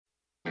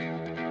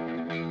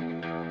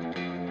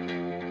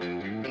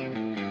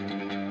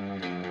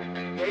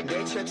You're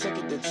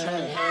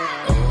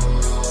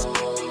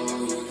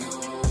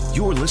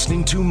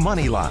listening to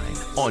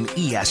Moneyline on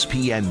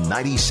ESPN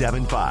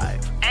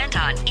 97.5. And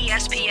on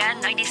ESPN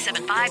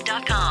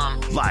 97.5.com.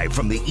 Live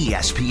from the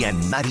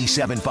ESPN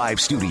 97.5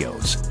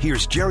 studios,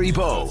 here's Jerry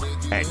Bow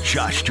and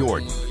Josh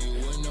Jordan.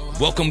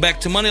 Welcome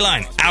back to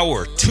Moneyline,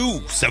 Hour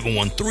 2,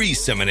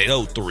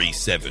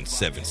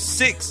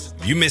 713-780-3776.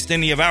 If you missed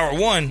any of Hour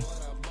 1,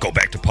 go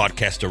back to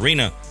Podcast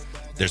Arena.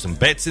 There's some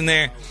bets in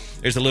there.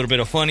 There's a little bit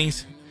of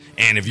funnies.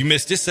 And if you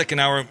missed this second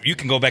hour, you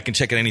can go back and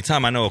check it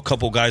anytime. I know a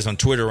couple guys on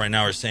Twitter right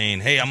now are saying,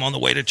 hey, I'm on the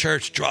way to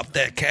church. Drop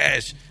that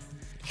cash.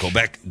 Go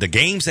back. The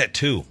game's at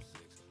 2.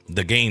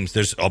 The games.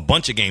 There's a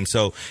bunch of games.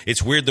 So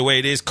it's weird the way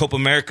it is. Copa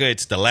America,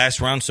 it's the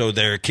last round. So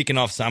they're kicking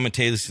off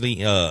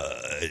simultaneously.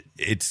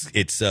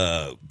 It's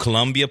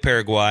Colombia,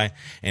 Paraguay,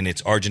 and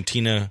it's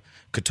Argentina,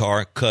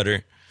 Qatar,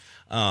 Qatar.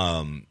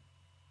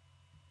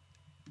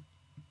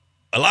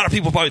 A lot of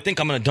people probably think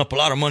I'm going to dump a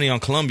lot of money on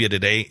Colombia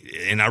today,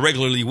 and I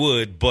regularly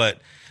would,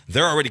 but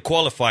they're already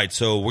qualified,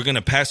 so we're going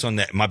to pass on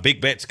that. My big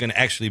bet's going to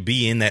actually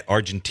be in that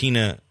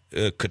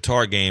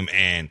Argentina-Qatar game,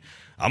 and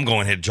I'm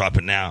going ahead and drop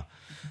it now.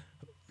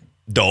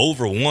 The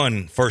over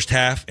won first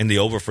half and the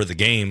over for the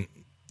game.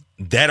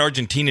 That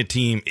Argentina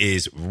team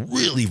is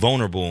really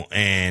vulnerable,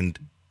 and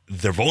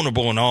they're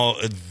vulnerable in all.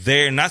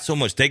 They're not so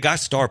much. They got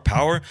star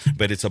power,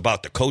 but it's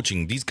about the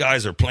coaching. These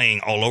guys are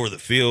playing all over the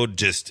field.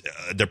 Just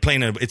they're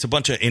playing. It's a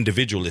bunch of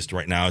individualists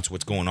right now. It's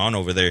what's going on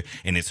over there,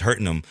 and it's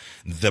hurting them.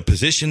 The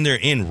position they're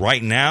in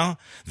right now,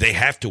 they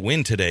have to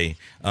win today.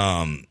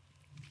 And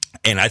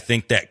I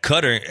think that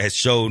Qatar has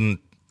shown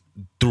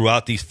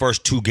throughout these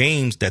first 2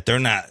 games that they're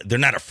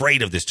not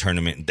afraid of this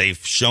tournament. They've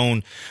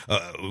shown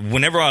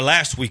whenever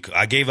last week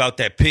I gave out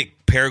that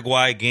pick,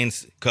 Paraguay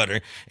against Qatar,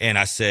 and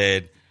I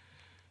said,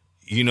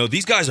 you know,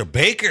 these guys are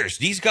bakers.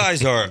 These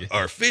guys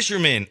are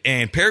fishermen.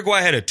 And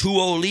Paraguay had a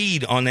 2-0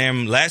 lead on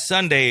them last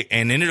Sunday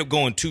and ended up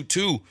going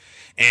 2-2.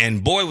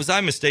 And boy, was I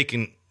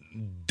mistaken.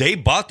 They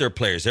bought their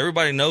players.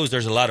 Everybody knows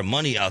there's a lot of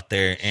money out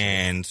there.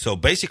 And so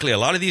basically a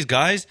lot of these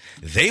guys,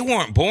 they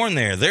weren't born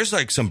there. There's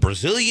like some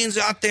Brazilians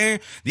out there.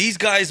 These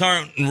guys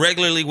aren't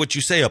regularly what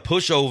you say a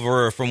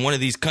pushover from one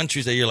of these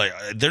countries that you're like,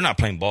 they're not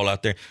playing ball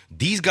out there.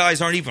 These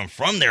guys aren't even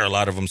from there, a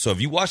lot of them. So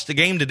if you watch the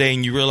game today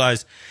and you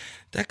realize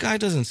that guy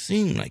doesn't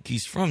seem like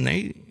he's from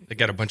there. They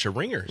got a bunch of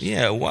ringers.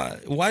 Yeah,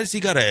 why does he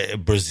got a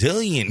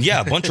Brazilian?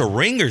 Yeah, a bunch of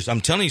ringers. I'm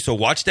telling you. So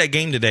watch that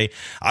game today.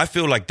 I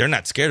feel like they're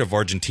not scared of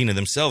Argentina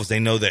themselves. They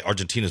know that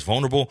Argentina's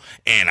vulnerable,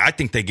 and I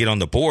think they get on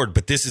the board.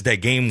 But this is that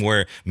game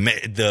where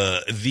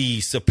the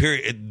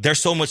superior, they're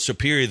so much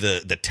superior,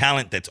 the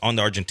talent that's on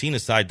the Argentina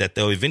side, that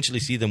they'll eventually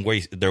see them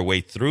their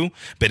way through.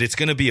 But it's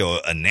going to be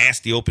a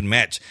nasty open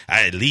match.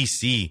 I at least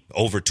see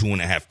over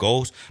 2.5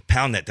 goals.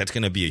 Pound that. That's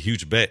going to be a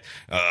huge bet.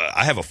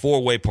 I have a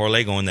 4-way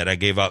parlay going that I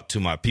gave out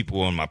to my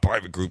people on my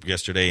private group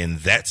yesterday, and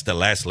that's the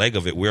last leg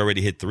of it. We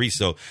already hit 3,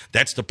 so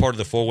that's the part of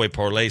the 4-way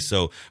parlay.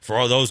 So for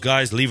all those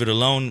guys, leave it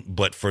alone.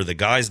 But for the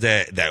guys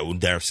that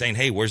are saying,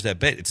 hey, where's that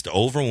bet? It's the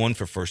over 1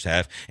 for first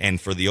half and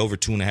for the over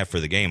 2.5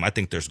 for the game. I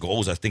think there's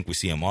goals. I think we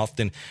see them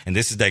often, and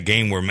this is that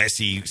game where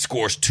Messi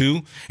scores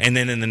 2, and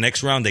then in the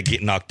next round they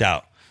get knocked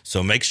out.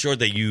 So make sure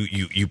that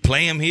you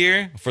play him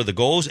here for the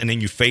goals, and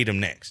then you fade him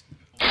next.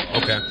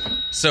 Okay.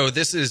 So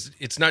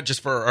it's not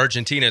just for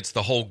Argentina, it's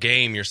the whole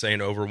game. You're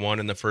saying over 1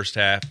 in the first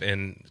half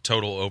and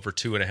total over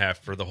 2.5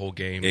 for the whole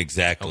game.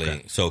 Exactly.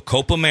 Okay. So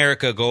Copa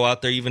America, go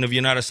out there, even if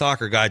you're not a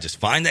soccer guy, just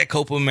find that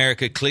Copa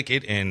America, click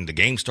it, and the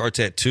game starts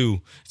at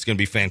 2. It's going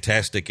to be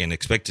fantastic, and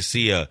expect to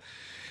see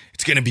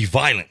it's going to be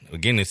violent.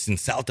 Again, it's in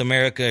South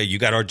America. You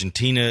got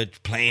Argentina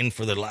playing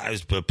for their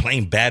lives, but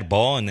playing bad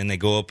ball, and then they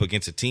go up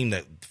against a team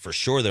that for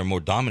sure they're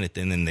more dominant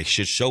than, and they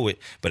should show it,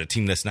 but a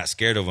team that's not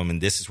scared of them. And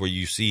this is where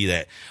you see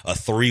that a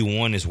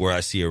 3-1 is where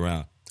I see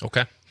around.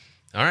 Okay.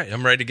 All right.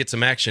 I'm ready to get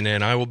some action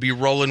in. I will be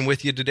rolling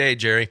with you today,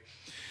 Jerry.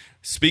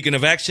 Speaking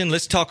of action,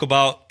 let's talk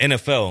about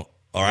NFL.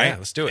 All right. Yeah,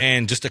 let's do it.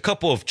 And just a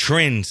couple of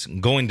trends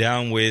going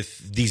down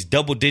with these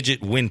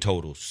double-digit win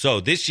totals. So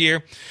this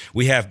year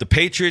we have the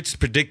Patriots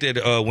predicted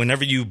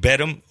whenever you bet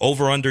them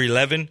over under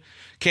 11,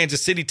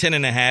 Kansas City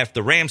 10.5,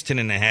 the Rams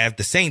 10.5,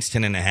 the Saints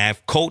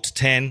 10.5, Colts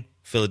 10,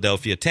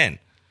 Philadelphia 10.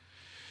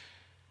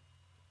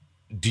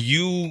 Do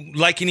you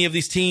like any of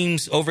these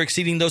teams over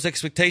exceeding those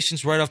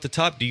expectations right off the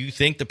top? Do you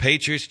think the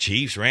Patriots,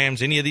 Chiefs,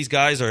 Rams, any of these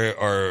guys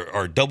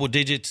are double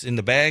digits in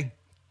the bag?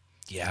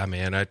 Yeah,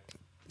 man. The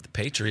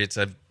Patriots,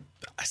 I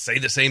say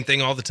the same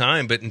thing all the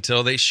time, but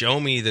until they show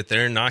me that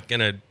they're not going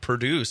to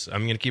produce,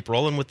 I'm going to keep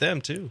rolling with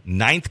them too.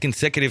 9th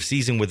consecutive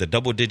season with a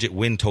double-digit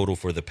win total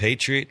for the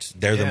Patriots.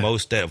 They're the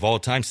most of all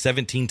time.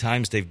 17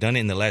 times they've done it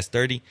in the last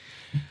 30.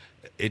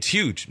 It's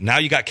huge. Now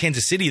you got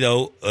Kansas City,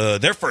 though,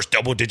 their first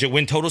double-digit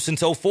win total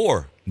since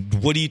 2004.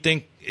 What do you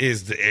think?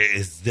 Is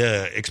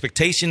the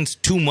expectations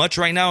too much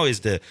right now? Is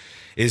the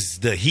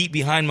heat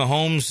behind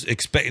Mahomes,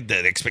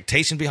 the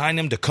expectation behind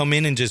them to come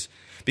in and just –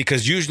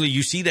 because usually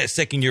you see that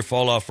second-year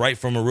fall-off right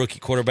from a rookie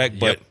quarterback,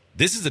 but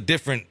this is a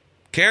different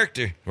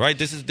character, right?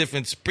 This is a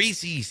different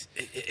species.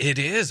 It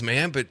is,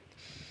 man, but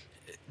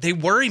They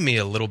worry me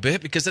a little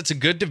bit because it's a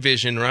good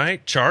division,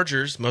 right?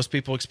 Chargers, most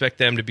people expect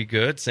them to be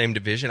good, same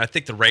division. I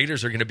think the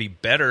Raiders are going to be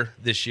better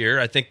this year.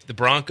 I think the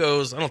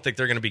Broncos, I don't think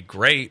they're going to be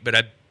great, but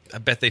I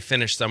bet they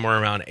finish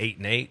somewhere around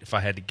 8-8 if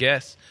I had to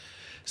guess.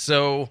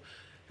 So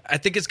I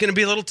think it's going to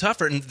be a little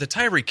tougher. And the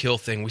Tyreek Hill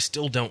thing, we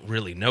still don't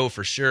really know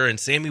for sure. And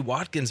Sammy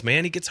Watkins,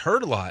 man, he gets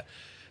hurt a lot.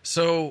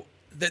 So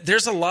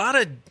there's a lot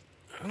of,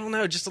 I don't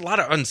know, just a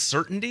lot of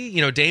uncertainty.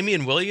 You know,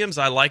 Damian Williams,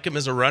 I like him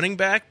as a running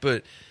back,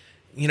 but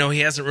you know, he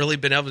hasn't really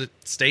been able to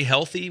stay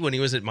healthy when he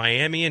was at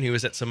Miami and he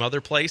was at some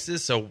other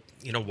places. So,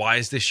 you know, why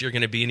is this year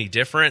going to be any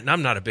different? And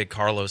I'm not a big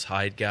Carlos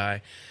Hyde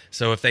guy.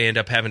 So if they end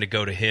up having to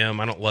go to him,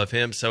 I don't love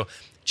him. So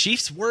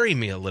Chiefs worry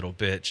me a little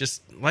bit.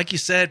 Just like you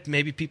said,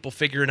 maybe people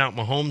figuring out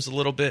Mahomes a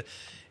little bit.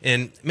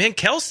 And, man,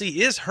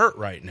 Kelsey is hurt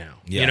right now.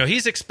 Yeah. You know,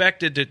 he's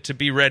expected to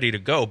be ready to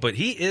go, but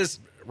he is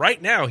 –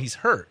 right now he's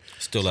hurt.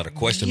 Still a lot of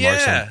question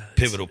marks on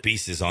pivotal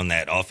pieces on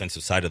that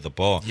offensive side of the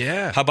ball.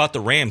 Yeah. How about the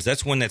Rams?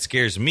 That's one that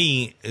scares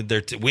me.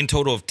 Their win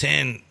total of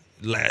 10.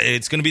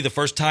 It's going to be the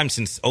first time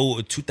since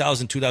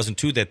 2000,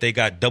 2002 that they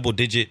got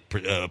double-digit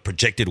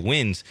projected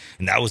wins,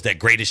 and that was that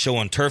greatest show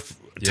on turf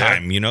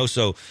time, you know?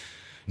 So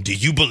do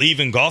you believe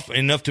in Goff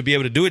enough to be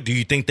able to do it? Do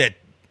you think that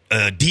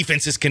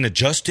defenses can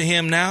adjust to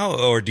him now,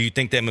 or do you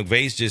think that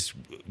McVay's just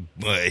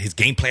his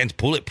game plan's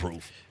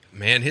bulletproof?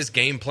 Man, his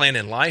game plan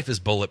in life is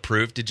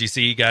bulletproof. Did you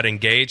see he got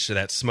engaged to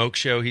that smoke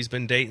show he's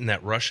been dating,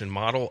 that Russian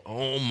model?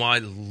 Oh, my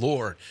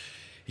Lord.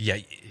 Yeah,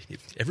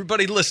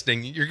 everybody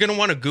listening, you're going to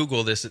want to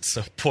Google this at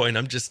some point.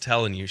 I'm just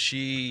telling you,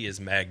 she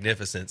is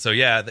magnificent. So,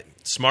 yeah,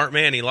 smart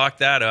man, he locked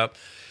that up.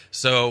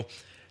 So,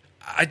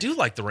 I do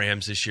like the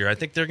Rams this year. I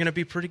think they're going to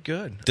be pretty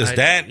good. Does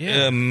that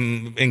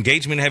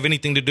engagement have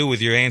anything to do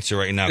with your answer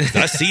right now? Because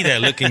I see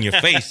that look in your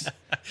face.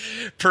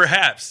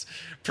 Perhaps.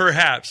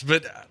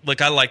 But,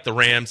 look, I like the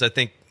Rams. I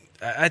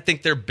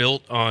think they're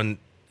built on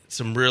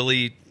some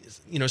really,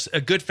 you know,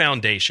 a good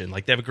foundation.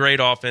 Like, they have a great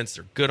offense.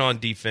 They're good on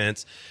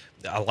defense.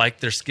 I like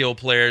their skill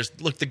players.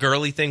 Look, the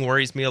Gurley thing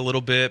worries me a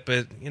little bit,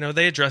 but, you know,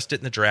 they addressed it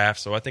in the draft,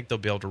 so I think they'll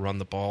be able to run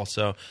the ball.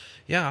 So,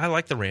 yeah, I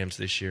like the Rams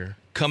this year.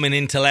 Coming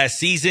into last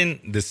season,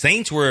 the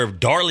Saints were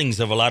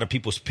darlings of a lot of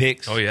people's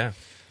picks. Oh, yeah.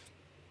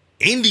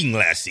 Ending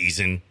last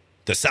season,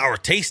 the sour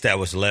taste that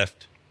was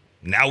left.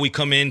 Now we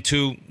come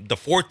into the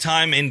fourth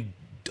time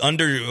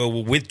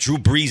with Drew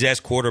Brees as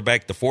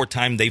quarterback, the fourth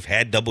time they've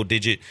had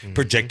double-digit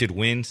projected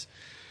wins.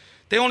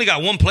 They only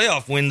got one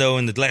playoff win, though,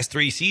 in the last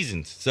 3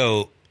 seasons.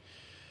 So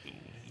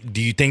do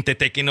you think that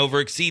they can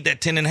overexceed that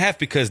 10.5?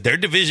 Because their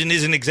division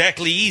isn't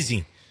exactly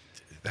easy.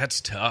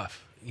 That's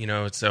tough. You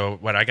know, so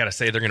what I got to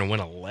say, they're going to win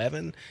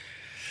 11?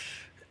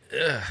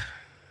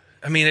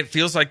 I mean, it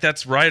feels like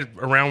that's right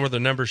around where the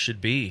number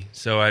should be.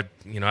 So,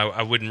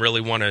 I wouldn't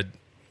really want to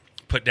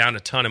put down a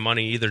ton of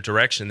money either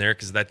direction there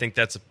because I think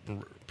that's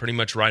pretty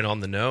much right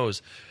on the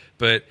nose.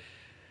 But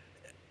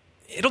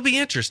it'll be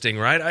interesting,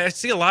 right? I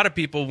see a lot of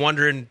people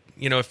wondering,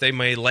 you know, if they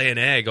may lay an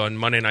egg on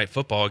Monday Night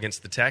Football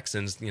against the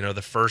Texans, you know,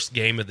 the first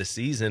game of the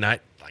season. I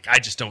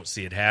just don't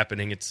see it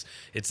happening.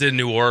 It's in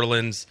New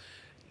Orleans.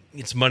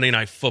 It's Monday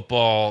Night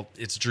Football.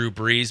 It's Drew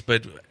Brees.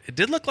 But it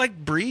did look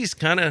like Brees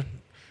kind of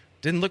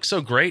didn't look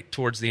so great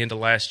towards the end of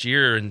last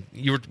year. And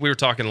we were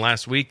talking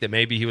last week that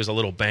maybe he was a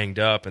little banged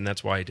up, and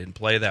that's why he didn't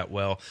play that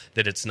well,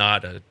 that it's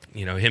not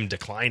him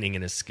declining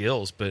in his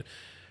skills. But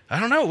I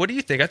don't know. What do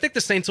you think? I think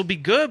the Saints will be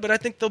good, but I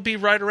think they'll be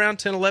right around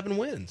 10, 11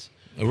 wins.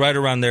 Right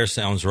around there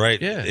sounds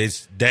right. Yeah.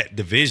 It's that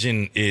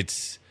division.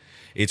 It's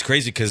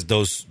crazy because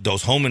those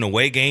home and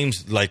away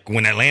games, like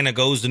when Atlanta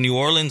goes to New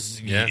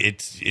Orleans,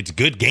 it's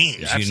good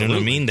games. Yeah, you know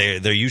what I mean?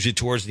 They're usually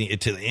towards the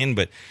end,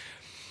 but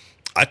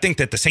I think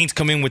that the Saints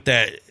come in with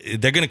that.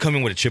 They're going to come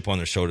in with a chip on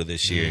their shoulder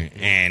this year,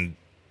 and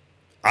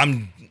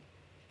I'm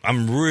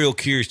real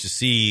curious to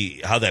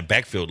see how that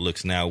backfield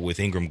looks now with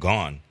Ingram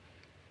gone.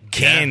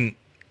 Can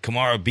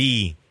Kamara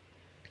be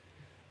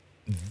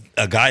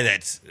a guy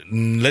that's,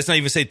 let's not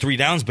even say 3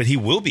 downs, but he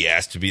will be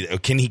asked to be?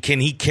 Can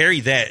he carry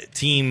that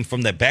team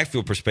from that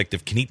backfield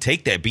perspective? Can he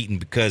take that beating?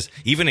 Because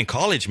even in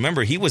college,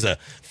 remember, he was a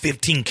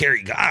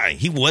 15-carry guy.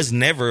 He was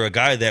never a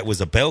guy that was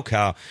a bell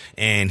cow,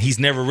 and he's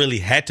never really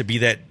had to be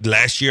that.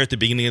 Last year at the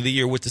beginning of the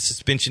year with the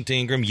suspension to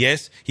Ingram,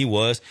 yes, he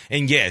was.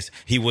 And yes,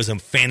 he was a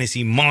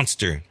fantasy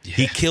monster. Yeah.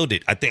 He killed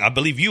it. I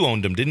believe you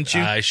owned him, didn't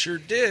you? I sure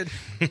did.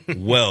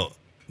 Well,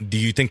 do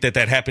you think that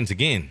happens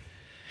again?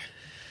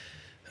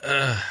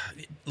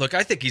 Look,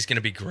 I think he's going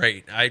to be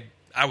great. I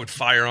would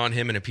fire on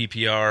him in a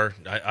PPR.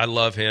 I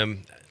love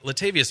him.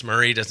 Latavius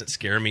Murray doesn't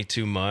scare me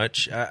too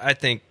much. I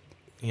think,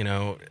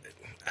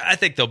 I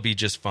think they'll be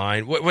just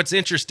fine. What's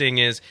interesting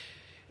is,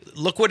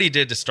 look what he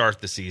did to start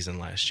the season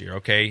last year,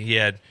 okay? He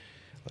had,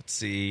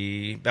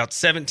 about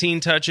 17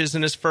 touches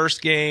in his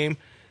first game.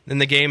 Then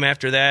the game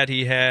after that,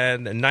 he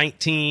had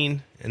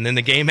 19. And then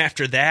the game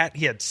after that,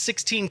 he had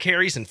 16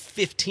 carries and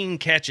 15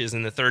 catches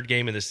in the third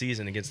game of the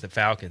season against the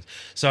Falcons.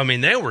 So, I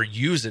mean, they were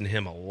using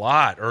him a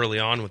lot early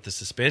on with the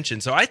suspension.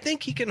 So I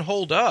think he can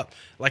hold up.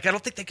 Like, I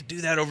don't think they could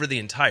do that over the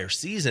entire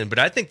season, but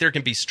I think there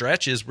can be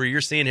stretches where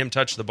you're seeing him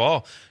touch the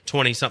ball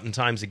 20-something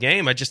times a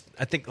game. I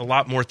think a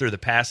lot more through the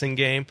passing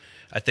game.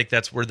 I think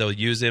that's where they'll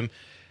use him.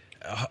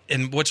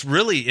 And what's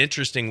really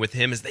interesting with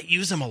him is they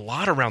use him a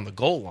lot around the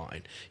goal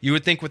line. You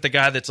would think with the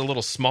guy that's a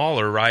little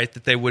smaller, right,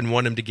 that they wouldn't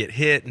want him to get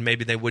hit and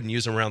maybe they wouldn't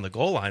use him around the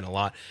goal line a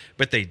lot,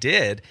 but they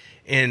did.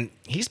 And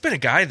he's been a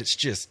guy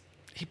that's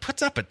he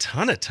puts up a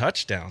ton of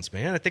touchdowns,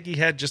 man. I think he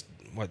had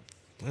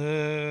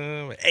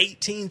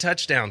 18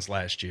 touchdowns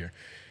last year.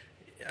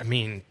 I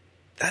mean,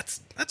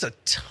 that's a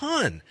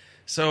ton.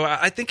 So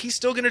I think he's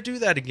still going to do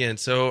that again.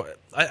 So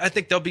I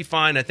think they'll be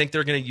fine. I think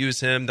they're going to use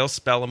him. They'll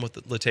spell him with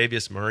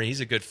Latavius Murray. He's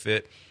a good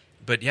fit.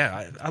 But,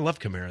 yeah, I love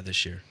Kamara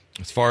this year.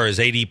 As far as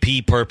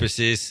ADP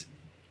purposes,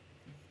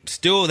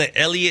 still the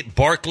Elliott,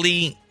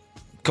 Barkley,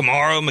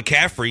 Kamara,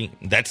 McCaffrey,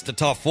 that's the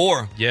top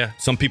four. Yeah.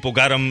 Some people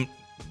got them.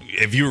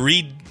 If you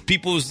read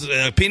people's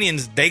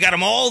opinions, they got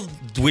them all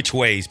which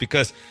ways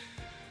because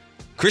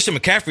Christian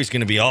McCaffrey's going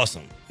to be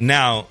awesome.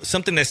 Now,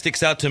 something that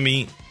sticks out to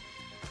me,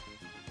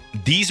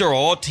 these are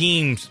all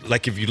teams,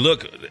 like if you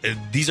look,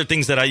 these are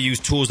things that I use,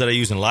 tools that I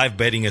use in live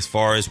betting as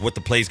far as what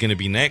the play is going to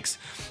be next.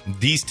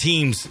 These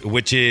teams,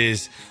 which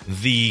is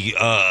the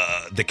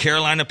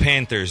Carolina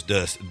Panthers,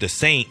 the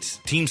Saints,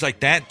 teams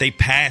like that, they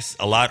pass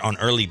a lot on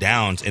early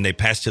downs and they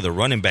pass to the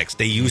running backs.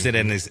 They use it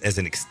as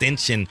an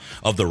extension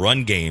of the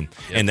run game.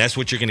 Yep. And that's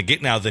what you're going to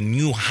get now, the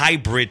new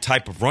hybrid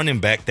type of running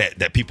back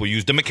that people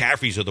use, the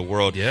McCaffreys of the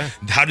world. Yeah.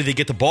 How do they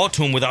get the ball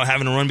to them without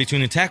having to run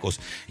between the tackles?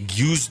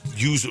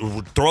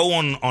 Throw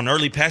on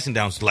early passing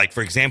downs. Like,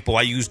 for example,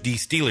 I use the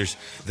Steelers.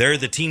 They're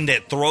the team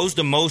that throws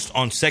the most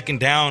on second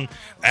down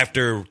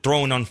after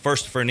throwing on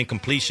first for an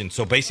incompletion.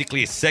 So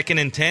basically, it's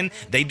 2nd and 10.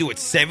 They do it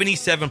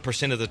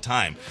 77% of the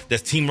time. The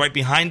team right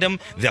behind them,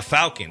 the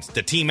Falcons,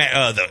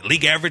 the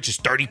league average is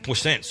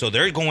 30%. So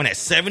they're going at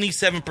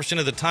 77%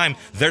 of the time.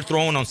 They're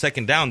throwing on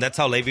second down. That's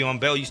how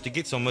Le'Veon Bell used to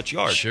get so much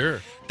yards.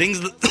 Sure.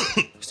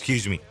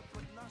 Excuse me.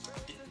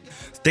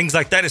 Things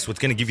like that is what's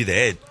going to give you the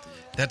edge.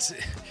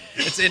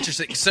 It's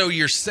interesting. So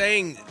you're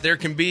saying there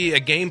can be a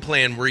game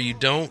plan where you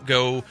don't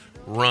go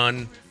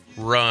run,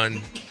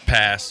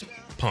 pass,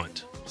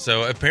 punt.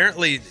 So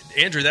apparently,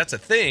 Andrew, that's a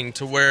thing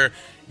to where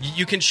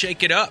you can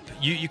shake it up.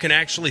 You can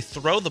actually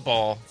throw the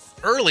ball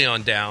early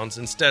on downs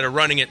instead of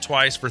running it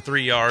twice for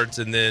 3 yards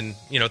and then,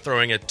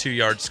 throwing a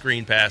 2-yard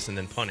screen pass and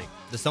then punting.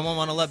 Does someone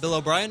want to let Bill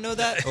O'Brien know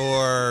that,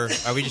 or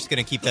are we just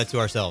going to keep that to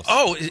ourselves?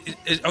 Oh,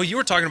 you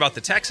were talking about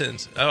the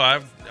Texans.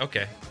 Oh,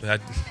 okay.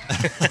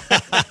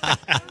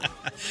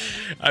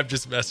 I'm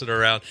just messing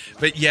around.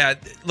 But yeah,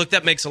 look,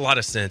 that makes a lot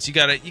of sense. You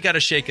gotta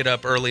shake it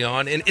up early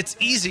on, and it's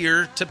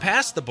easier to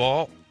pass the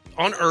ball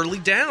on early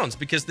downs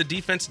because the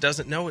defense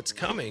doesn't know it's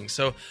coming.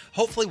 So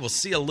hopefully we'll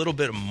see a little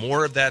bit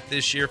more of that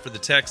this year for the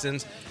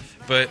Texans.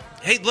 But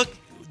hey, look,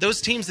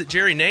 those teams that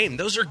Jerry named,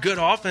 those are good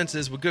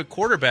offenses with good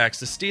quarterbacks.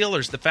 The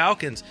Steelers, the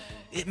Falcons,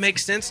 it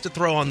makes sense to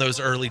throw on those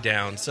early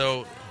downs.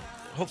 So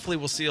hopefully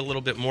we'll see a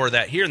little bit more of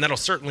that here, and that'll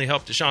certainly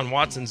help Deshaun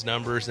Watson's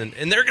numbers. And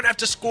they're going to have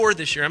to score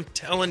this year. I'm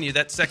telling you,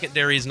 that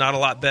secondary is not a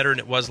lot better than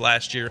it was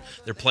last year.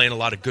 They're playing a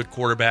lot of good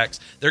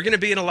quarterbacks. They're going to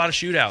be in a lot of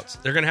shootouts.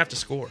 They're going to have to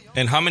score.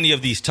 And how many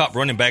of these top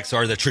running backs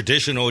are the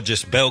traditional,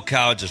 just bell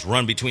cow, just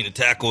run between the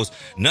tackles?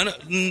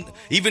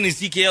 Even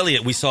Ezekiel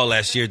Elliott we saw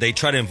last year, they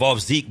try to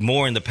involve Zeke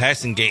more in the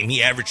passing game.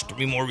 He averaged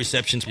 3 more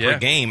receptions per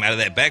game out of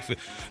that backfield.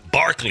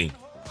 Barkley,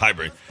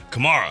 hybrid,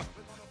 Kamara,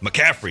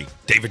 McCaffrey,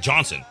 David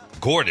Johnson,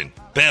 Gordon,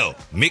 Bell,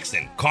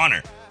 Mixon,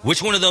 Connor.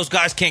 Which one of those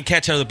guys can't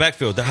catch out of the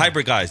backfield? The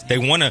hybrid guys.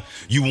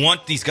 You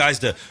want these guys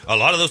to, a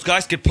lot of those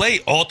guys could play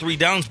all 3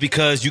 downs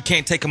because you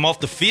can't take them off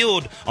the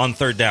field on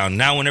 3rd down.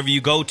 Now, whenever you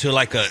go to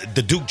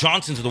the Duke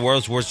Johnsons of the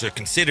world, where they're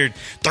considered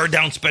 3rd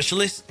down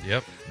specialists,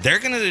 they're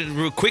going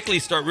to quickly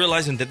start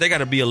realizing that they got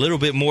to be a little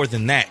bit more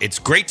than that. It's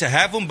great to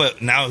have them,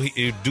 but now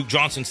Duke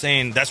Johnson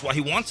saying that's what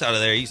he wants out of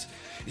there. He's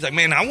like,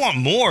 man, I want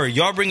more.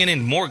 Y'all bringing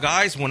in more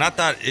guys when I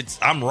thought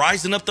I'm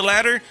rising up the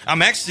ladder.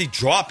 I'm actually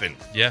dropping.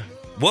 Yeah.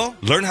 Well,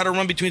 learn how to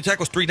run between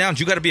tackles 3 downs.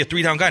 You got to be a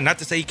 3-down guy. Not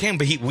to say he can,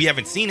 but we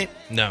haven't seen it.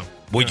 No.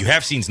 What you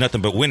have seen is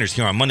nothing but winners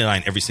here on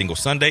Moneyline every single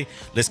Sunday.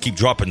 Let's keep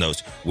dropping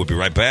those. We'll be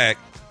right back.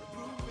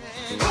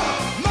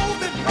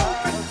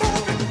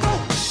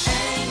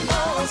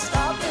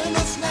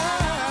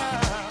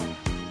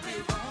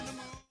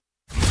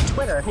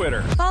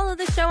 Twitter. Follow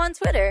the show on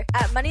Twitter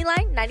at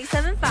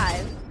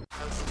Moneyline975.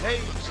 Hey,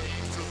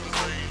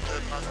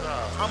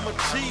 I'm a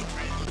G.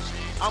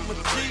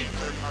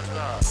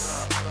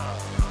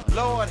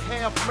 Lord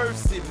have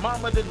mercy,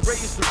 mama done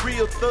raised the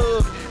real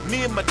thug.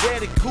 Me and my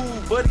daddy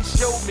cool, but he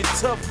showed me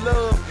tough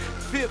love.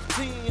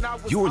 15, I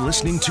was You're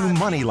listening to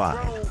outside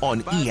Moneyline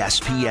on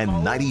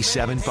ESPN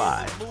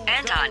 97.5.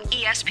 And on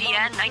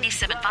ESPN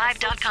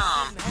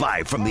 975.com.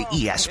 Live from the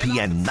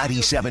ESPN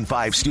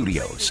 97.5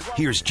 studios,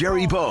 here's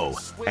Jerry Bow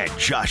and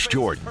Josh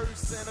Jordan.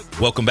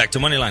 Welcome back to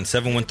Moneyline.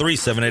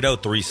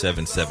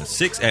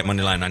 713-780-3776 at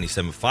Moneyline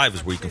 97.5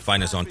 is where you can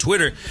find us on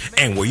Twitter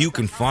and where you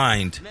can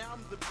find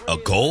a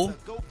goal.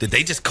 Did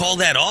they just call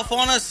that off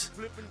on us?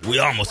 We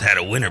almost had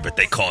a winner, but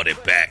they called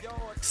it back.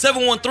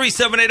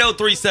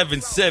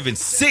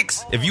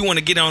 713-780-3776. If you want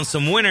to get on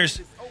some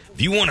winners,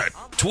 if you want to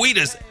tweet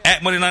us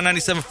at Moneyline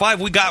 97.5,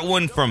 we got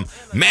one from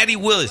Matty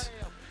Willis.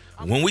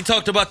 When we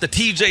talked about the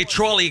TJ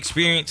Trolley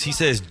experience, he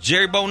says,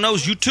 Jerry Bow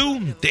knows you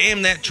too.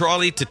 Damn, that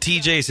trolley to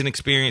TJ is an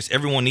experience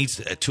everyone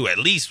needs to at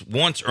least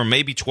once or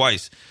maybe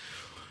twice.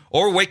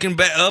 Or waking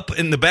back up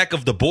in the back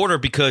of the border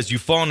because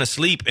you've fallen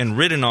asleep and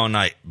ridden all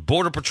night.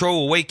 Border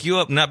Patrol will wake you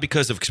up, not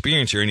because of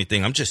experience or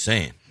anything. I'm just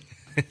saying.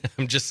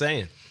 I'm just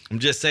saying.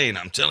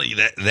 I'm telling you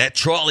that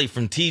trolley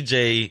from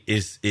TJ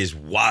is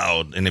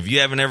wild. And if you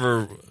haven't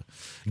ever,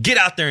 get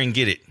out there and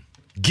get it.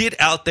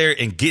 Get out there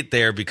and get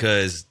there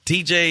because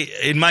TJ,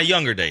 in my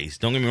younger days,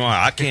 don't get me wrong,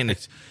 I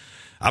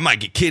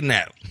might get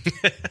kidnapped.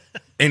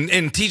 and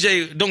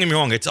TJ, don't get me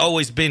wrong, it's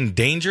always been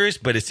dangerous,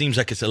 but it seems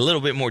like it's a little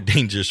bit more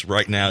dangerous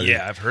right now.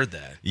 Yeah, I've heard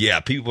that.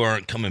 Yeah, people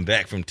aren't coming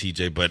back from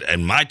TJ, but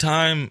in my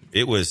time,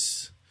 it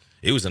was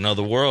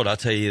another world, I'll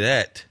tell you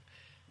that.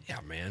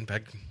 Yeah, man,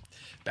 back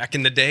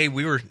in the day,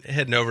 we were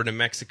heading over to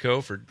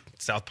Mexico for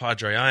South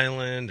Padre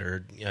Island,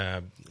 or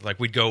like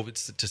we'd go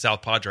to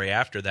South Padre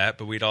after that,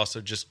 but we'd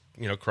also just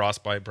cross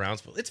by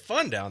Brownsville. It's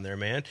fun down there,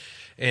 man.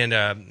 And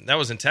that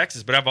was in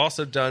Texas, but I've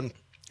also done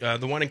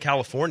the one in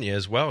California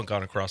as well and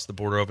gone across the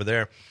border over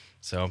there.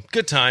 So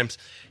good times.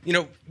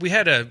 We're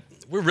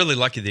really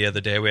lucky the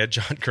other day. We had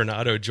John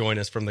Coronado join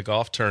us from the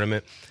golf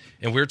tournament,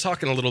 and we were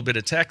talking a little bit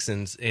of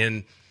Texans,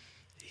 and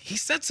he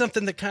said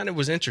something that kind of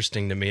was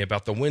interesting to me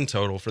about the win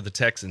total for the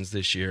Texans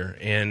this year.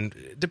 And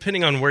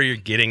depending on where you're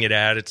getting it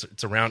at,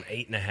 it's around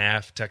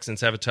 8.5.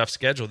 Texans have a tough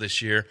schedule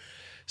this year.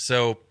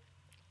 So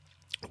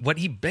what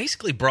he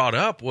basically brought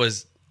up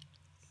was,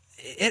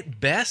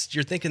 at best,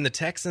 you're thinking the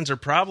Texans are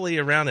probably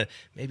around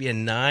maybe a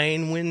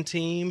 9-win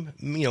team,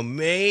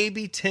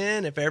 maybe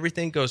 10 if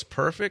everything goes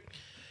perfect.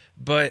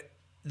 But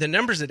the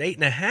number's at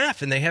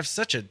 8.5, and they have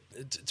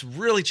it's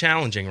really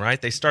challenging,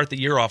 right? They start the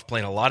year off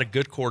playing a lot of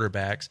good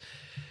quarterbacks.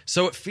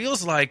 So it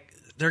feels like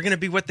they're going to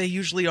be what they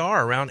usually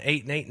are, around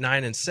 8 and 8,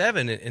 9 and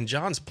 7. And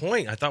John's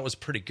point I thought was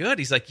pretty good.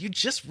 He's like, you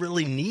just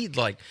really need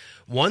like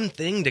one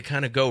thing to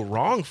kind of go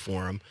wrong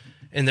for them,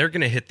 and they're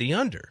going to hit the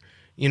under.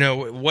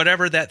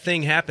 Whatever that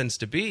thing happens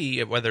to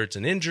be, whether it's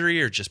an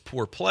injury or just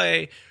poor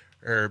play,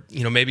 or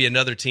maybe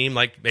another team,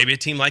 maybe a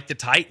team like the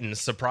Titans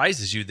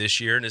surprises you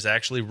this year and is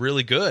actually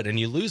really good, and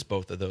you lose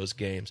both of those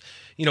games.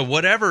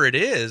 Whatever it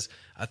is,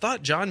 I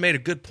thought John made a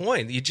good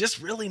point. You just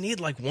really need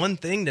like one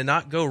thing to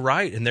not go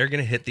right, and they're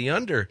going to hit the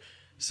under.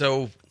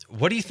 So,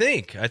 what do you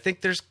think? I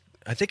think it's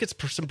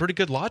some pretty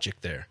good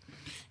logic there.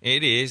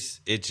 It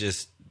is. It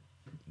just,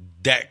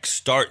 that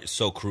start is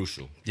so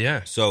crucial.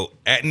 Yeah. So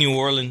at New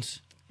Orleans,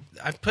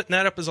 I'm putting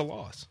that up as a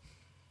loss.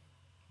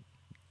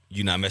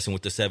 You're not messing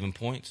with the 7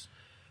 points?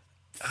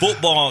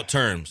 Football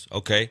terms,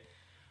 okay.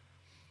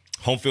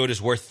 Home field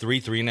is worth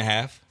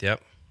 3.5.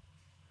 Yep.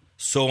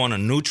 So on a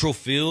neutral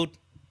field,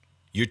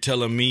 you're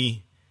telling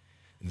me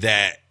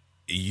that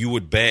you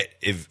would bet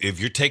if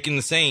you're taking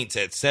the Saints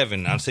at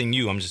 7. I'm saying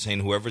you. I'm just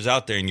saying whoever's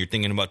out there and you're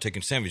thinking about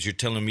taking Saints. You're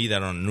telling me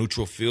that on a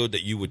neutral field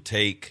that you would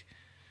take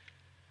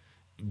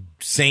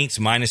Saints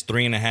minus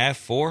 3.5,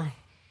 4.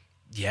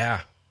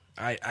 Yeah,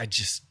 I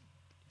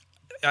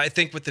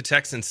think with the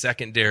Texans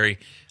secondary,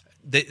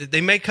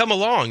 they may come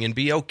along and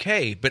be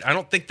okay, but I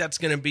don't think that's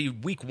going to be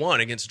week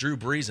 1 against Drew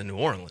Brees in New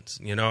Orleans.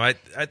 I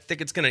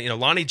think it's going to,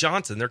 Lonnie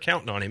Johnson, they're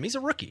counting on him. He's a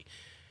rookie.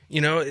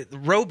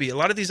 Roby, a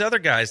lot of these other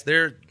guys,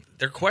 they're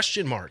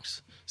question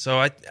marks. So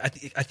I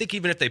think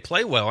even if they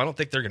play well, I don't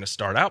think they're going to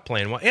start out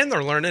playing well. And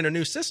they're learning a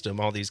new system,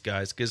 all these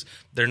guys, because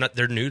they're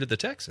new to the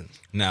Texans.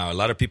 Now, a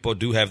lot of people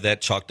do have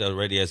that chalked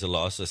already as a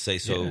loss, let's say.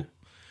 So yeah.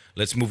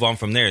 Let's move on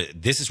from there.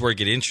 This is where it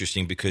gets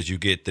interesting because you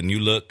get the new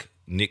look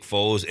Nick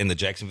Foles and the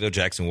Jacksonville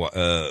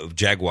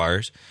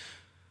Jaguars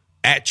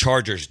at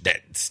Chargers,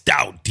 that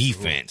stout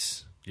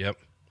defense. Yep.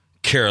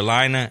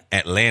 Carolina,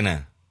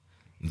 Atlanta.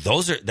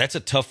 That's a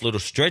tough little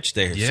stretch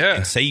there. Yeah.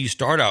 And say you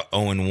start out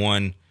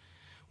 0-1.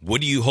 What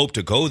do you hope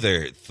to go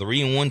there?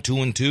 3-1,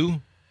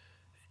 2-2?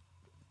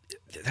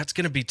 That's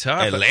going to be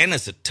tough.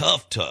 Atlanta's a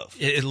tough.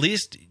 At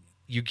least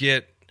you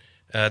get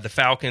the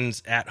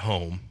Falcons at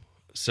home,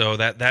 so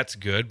that's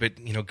good. But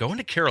going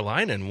to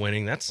Carolina and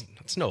winning, that's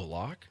no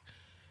lock.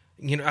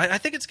 I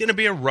think it's going to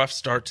be a rough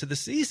start to the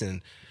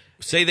season.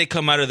 Say they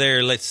come out of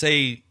there. Let's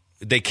say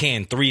they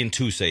can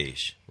 3-2,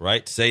 say-ish,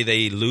 right? Say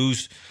they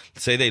lose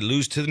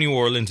to New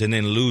Orleans and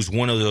then lose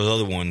one of those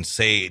other ones,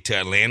 say to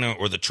Atlanta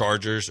or the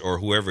Chargers or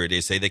whoever it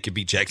is. Say they could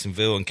beat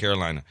Jacksonville and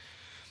Carolina.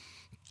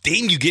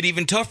 Then you get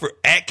even tougher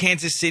at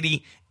Kansas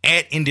City,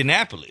 at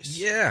Indianapolis.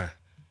 Yeah.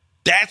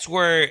 that's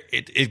where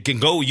it can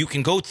go. You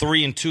can go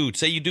 3-2.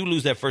 Say you do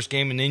lose that first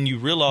game, and then you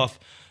reel off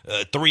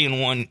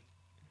 3-1.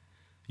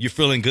 You're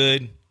feeling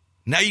good.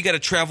 Now you got to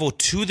travel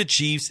to the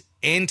Chiefs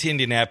and to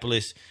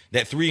Indianapolis.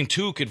 That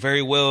 3-2 could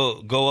very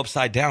well go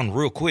upside down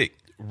real quick.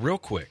 Real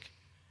quick.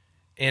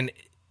 And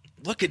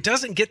look, it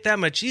doesn't get that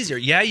much easier.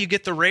 Yeah, you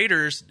get the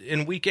Raiders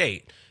in Week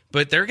 8,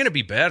 but they're going to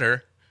be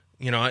better.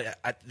 You know,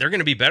 they're going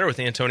to be better with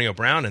Antonio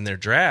Brown in their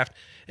draft.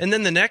 And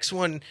then the next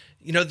one,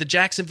 you know, the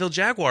Jacksonville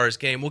Jaguars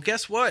game. Well,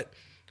 guess what?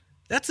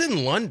 That's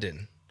in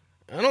London.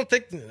 I don't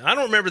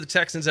remember the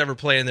Texans ever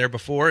playing there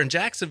before, and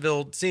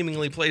Jacksonville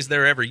seemingly plays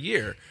there every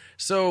year.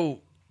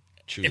 So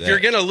if you're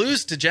going to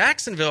lose to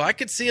Jacksonville, I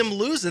could see them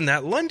losing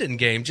that London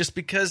game just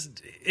because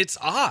it's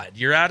odd.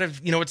 You're out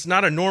of, you know, it's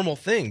not a normal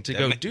thing to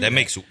do that. That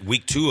makes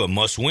Week 2 a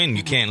must win.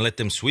 You can't let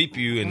them sweep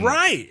you.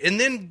 Right. And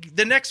then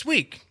the next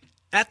week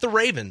at the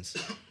Ravens.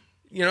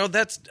 You know,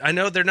 I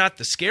know they're not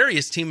the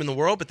scariest team in the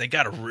world, but they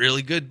got a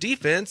really good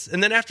defense.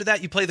 And then after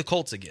that, you play the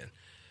Colts again.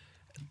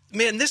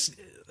 Man,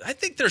 I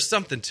think there's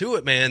something to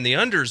it, man. The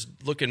under's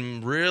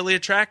looking really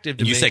attractive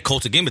to me. You say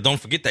Colts again, but don't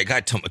forget that guy,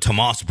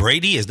 Tomas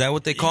Brady. Is that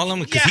what they call him?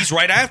 Because he's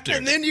right after.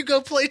 And then you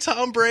go play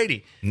Tom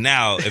Brady.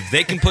 Now, if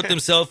they can put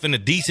themselves in a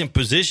decent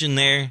position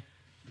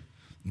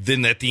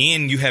then at the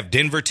end, you have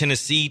Denver,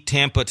 Tennessee,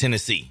 Tampa,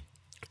 Tennessee.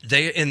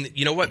 And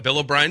you know what? Bill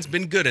O'Brien's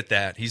been good at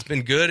that. He's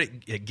been good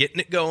at getting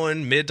it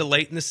going mid to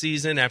late in the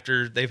season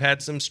after they've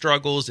had some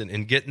struggles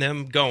and getting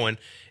them going.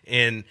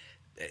 And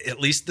at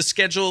least the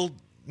schedule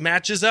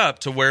matches up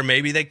to where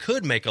maybe they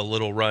could make a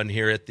little run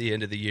here at the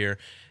end of the year.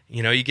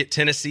 You know, you get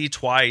Tennessee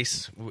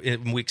twice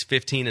in weeks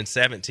 15 and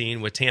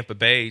 17 with Tampa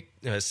Bay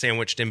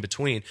sandwiched in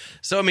between.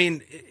 So, I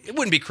mean, it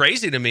wouldn't be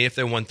crazy to me if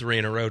they won 3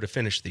 in a row to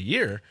finish the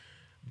year.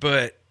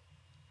 But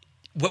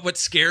what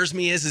scares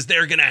me is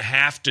they're going to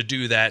have to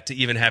do that to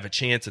even have a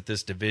chance at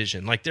this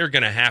division. Like, they're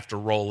going to have to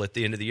roll at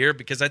the end of the year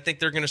because I think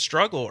they're going to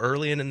struggle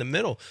early and in the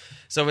middle.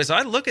 So as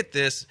I look at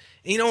this,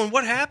 you know, and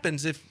what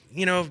happens if,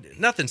 you know,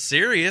 nothing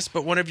serious,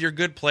 but one of your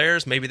good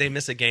players, maybe they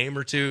miss a game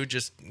or two,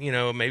 just, you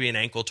know, maybe an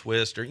ankle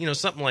twist or, you know,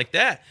 something like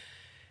that.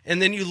 And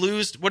then you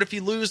lose. What if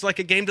you lose like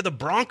a game to the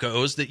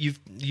Broncos that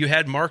you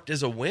had marked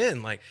as a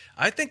win? Like,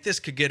 I think this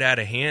could get out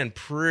of hand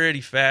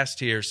pretty fast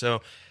here.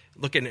 So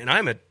looking, and I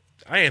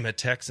am a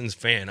Texans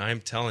fan. I'm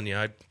telling you,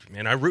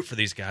 I root for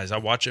these guys. I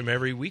watch them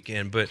every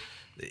weekend, but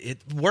it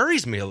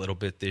worries me a little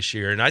bit this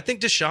year. And I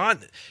think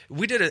Deshaun,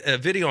 we did a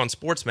video on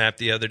SportsMap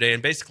the other day,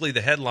 and basically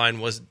the headline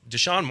was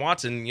Deshaun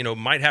Watson, you know,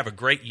 might have a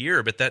great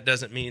year, but that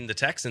doesn't mean the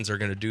Texans are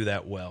going to do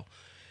that well.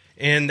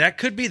 And that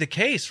could be the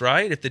case,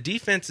 right? If the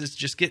defense is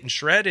just getting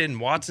shredded and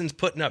Watson's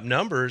putting up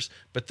numbers,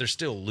 but they're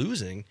still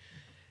losing,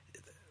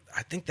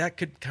 I think that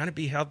could kind of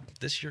be how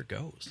this year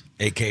goes.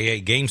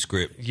 AKA game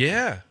script.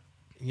 Yeah.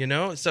 You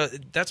know, so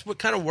that's what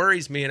kind of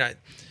worries me. And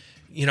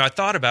I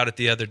thought about it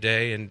the other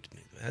day, and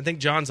I think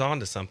John's on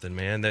to something,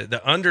 man.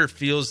 The under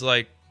feels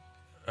like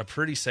a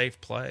pretty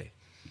safe play.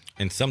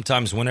 And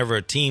sometimes whenever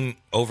a team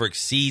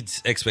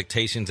overexceeds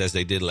expectations as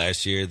they did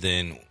last year,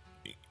 then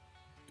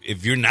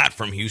if you're not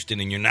from Houston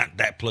and you're not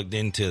that plugged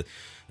into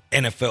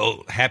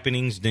NFL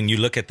happenings, then you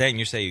look at that and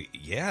you say,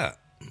 yeah,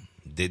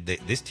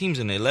 this team's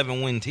an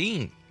 11-win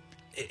team.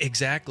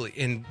 Exactly.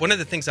 And one of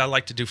the things I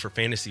like to do for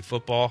fantasy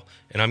football,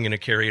 and I'm going to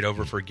carry it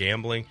over for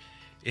gambling,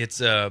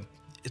 it's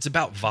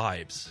about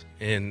vibes.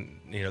 And,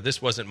 you know,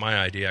 this wasn't my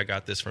idea. I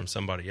got this from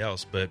somebody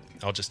else, but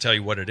I'll just tell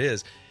you what it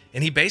is.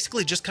 And he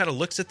basically just kind of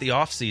looks at the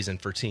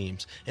offseason for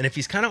teams. And if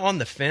he's kind of on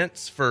the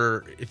fence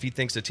for if he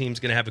thinks a team's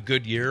going to have a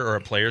good year or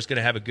a player's going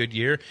to have a good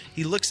year,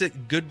 he looks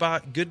at good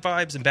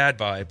vibes and bad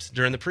vibes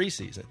during the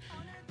preseason.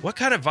 What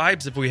kind of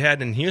vibes have we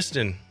had in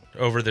Houston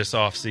over this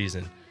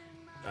offseason?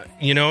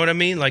 You know what I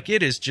mean? Like,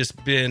 it has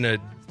just been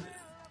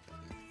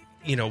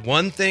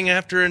one thing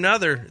after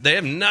another. They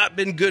have not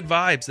been good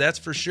vibes, that's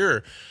for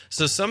sure.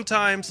 So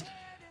sometimes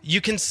you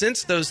can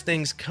sense those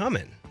things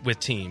coming with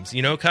teams,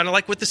 you know, kind of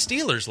like with the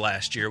Steelers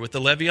last year with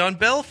the Le'Veon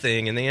Bell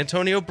thing and the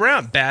Antonio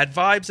Brown. Bad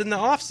vibes in the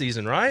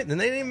offseason, right? And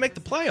they didn't even make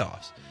the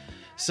playoffs.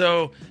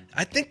 So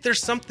I think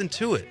there's something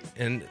to it.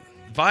 And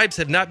vibes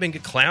have not been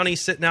good. Clowney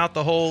sitting out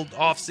the whole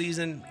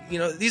offseason. You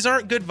know, these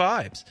aren't good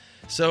vibes.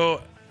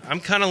 So I'm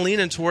kind of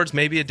leaning towards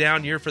maybe a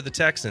down year for the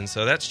Texans.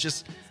 So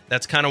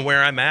that's kind of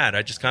where I'm at.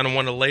 I just kind of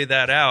want to lay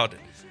that out.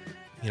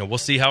 You know, we'll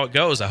see how it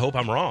goes. I hope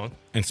I'm wrong.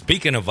 And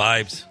speaking of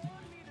vibes,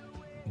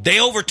 they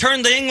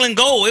overturned the England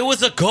goal. It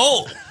was a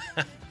goal.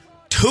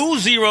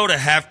 2-0 to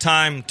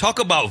halftime. Talk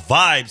about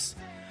vibes.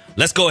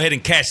 Let's go ahead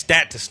and cash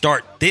that to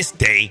start this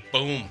day.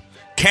 Boom.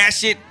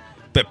 Cash it,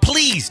 but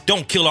please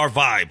don't kill our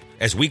vibe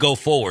as we go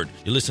forward.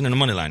 You're listening to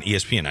Moneyline,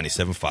 ESPN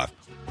 97.5.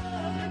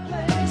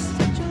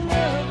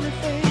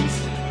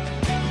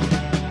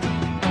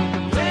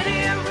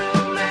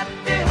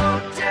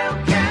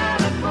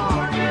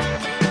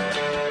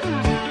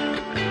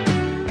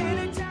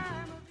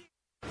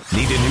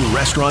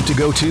 Restaurant to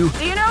go to?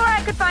 Do you know where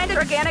I could find an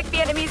organic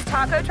Vietnamese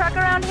taco truck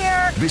around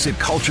here? Visit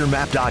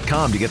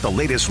CultureMap.com to get the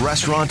latest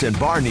restaurant and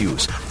bar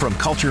news from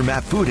Culture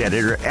Map food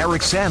editor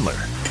Eric Sandler.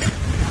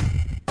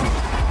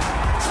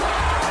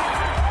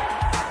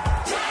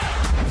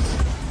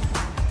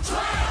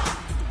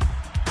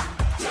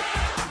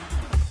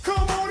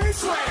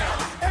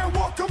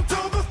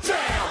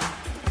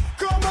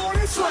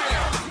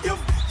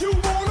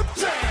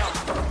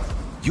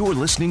 You're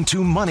listening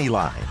to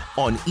Moneyline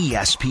on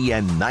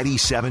ESPN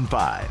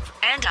 97.5.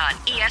 And on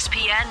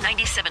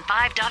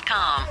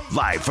ESPN975.com.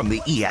 Live from the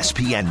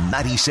ESPN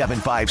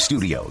 97.5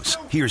 studios,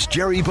 here's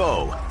Jerry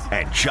Bow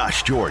and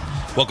Josh Jordan.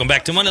 Welcome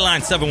back to Moneyline,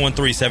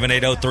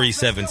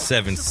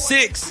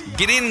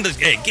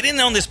 713-780-3776. Get in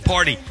on this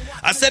party.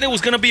 I said it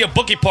was going to be a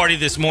bookie party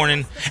this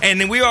morning,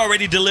 and then we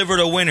already delivered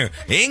a winner.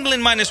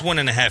 England minus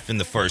 1.5 in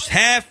the first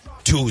half,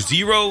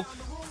 2-0.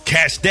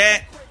 Cash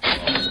that.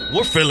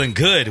 We're feeling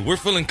good.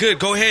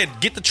 Go ahead.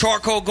 Get the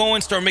charcoal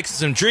going. Start mixing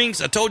some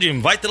drinks. I told you,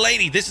 invite the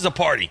lady. This is a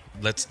party.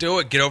 Let's do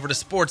it. Get over to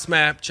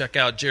SportsMap. Check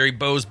out Jerry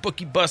Bow's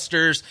Bookie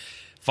Busters.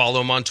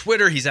 Follow him on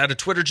Twitter. He's out of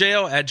Twitter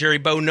jail, at Jerry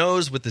Bow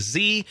Knows with a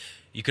Z.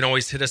 You can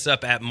always hit us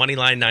up at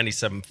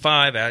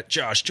Moneyline975, at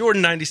Josh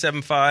Jordan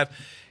 97.5,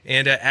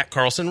 and at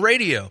Carlson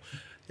Radio.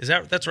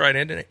 That's right,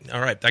 Andrew?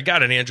 All right. I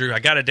got it, Andrew. I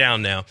got it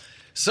down now.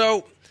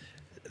 So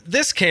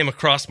this came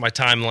across my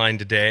timeline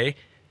today,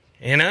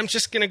 and I'm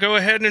just going to go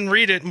ahead and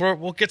read it,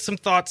 and we'll get some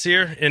thoughts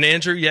here. And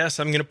Andrew, yes,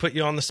 I'm going to put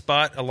you on the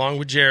spot along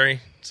with Jerry.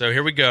 So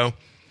here we go.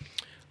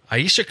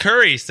 Ayesha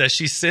Curry says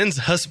she sends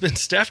husband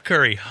Steph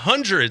Curry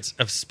hundreds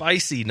of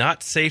spicy,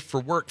 not safe for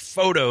work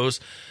photos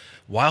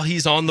while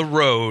he's on the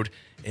road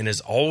and is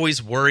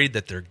always worried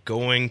that they're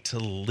going to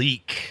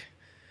leak.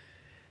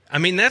 I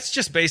mean, that's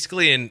just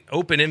basically an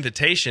open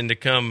invitation to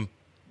come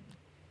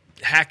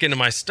hack into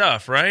my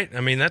stuff, right?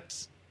 I mean,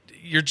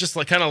 you're just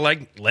like kind of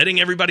like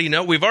letting everybody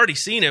know. We've already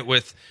seen it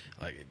with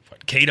like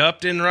Kate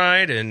Upton,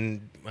 right,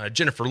 and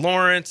Jennifer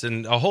Lawrence,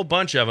 and a whole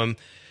bunch of them.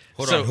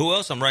 Hold on, who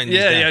else? I'm writing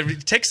these down. Yeah,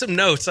 take some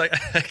notes. I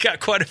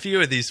got quite a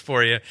few of these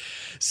for you.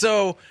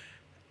 So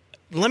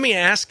let me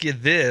ask you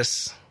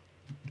this,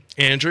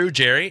 Andrew,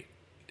 Jerry.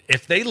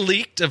 If they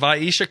leaked of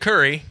Ayesha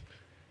Curry,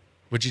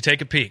 would you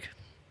take a peek?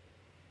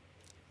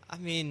 I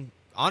mean,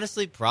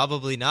 honestly,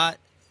 probably not.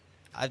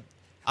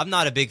 I'm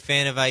not a big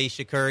fan of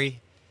Ayesha Curry,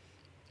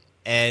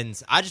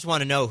 and I just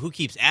want to know who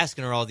keeps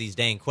asking her all these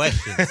dang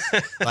questions.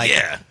 Like,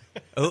 yeah.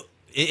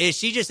 Is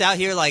she just out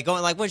here like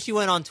going, like when she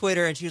went on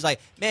Twitter and she was like,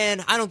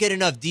 man, I don't get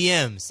enough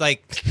DMs.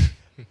 Like,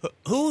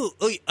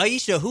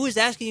 Ayesha, who is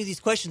asking you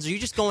these questions? Are you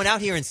just going out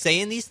here and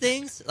saying these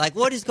things? Like,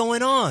 what is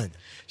going on?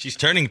 She's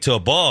turning to a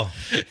ball.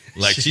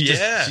 Like she's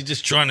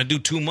just trying to do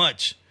too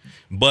much.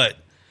 But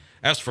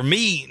as for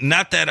me,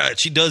 not that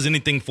she does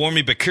anything for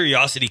me, but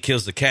curiosity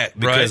kills the cat.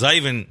 Because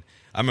right.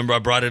 I remember I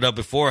brought it up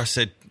before. I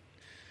said,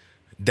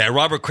 that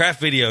Robert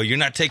Kraft video, you're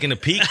not taking a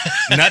peek.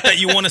 Not that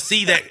you want to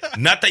see that.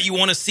 Not that you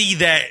want to see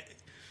that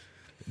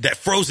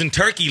frozen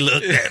turkey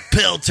look, that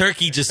pale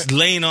turkey just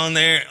laying on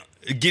there,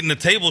 getting a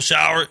table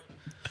shower.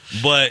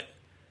 But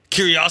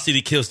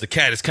curiosity kills the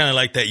cat. It's kind of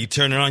like that. You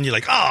turn it on, you're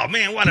like, oh,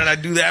 man, why did I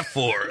do that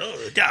for?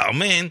 Oh,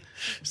 man.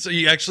 So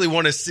you actually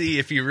want to see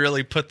if he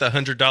really put the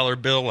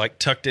 $100 bill like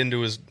tucked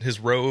into his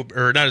robe,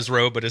 or not his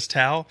robe, but his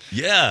towel?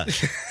 Yeah.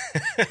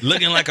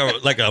 Looking like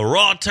a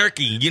raw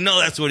turkey. You know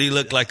that's what he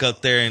looked like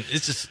up there. And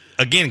it's just,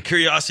 again,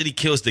 curiosity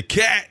kills the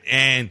cat.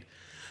 And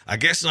I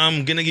guess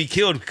I'm going to get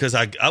killed because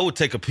I would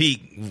take a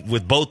peek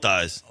with both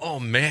eyes. Oh,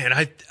 man.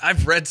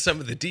 I've read some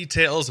of the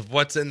details of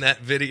what's in that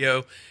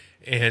video.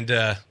 And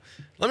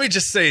let me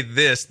just say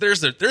this.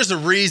 There's a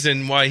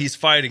reason why he's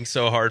fighting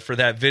so hard for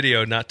that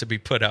video not to be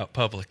put out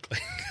publicly.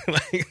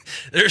 Like,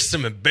 there's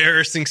some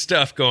embarrassing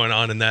stuff going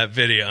on in that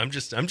video. I'm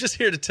just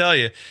here to tell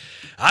you.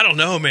 I don't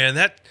know, man.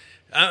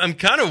 I'm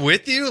kind of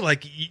with you.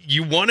 Like,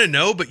 you want to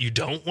know, but you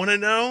don't want to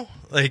know.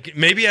 Like,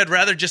 maybe I'd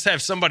rather just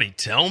have somebody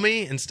tell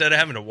me instead of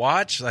having to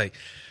watch. Like,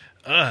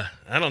 I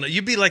don't know.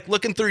 You'd be like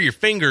looking through your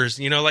fingers,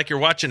 like you're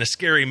watching a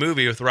scary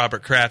movie with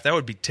Robert Kraft. That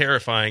would be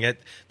terrifying.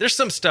 There's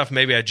some stuff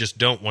maybe I just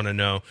don't want to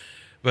know.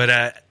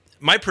 But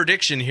my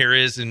prediction here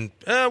is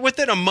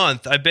within a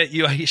month, I bet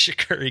you Ayesha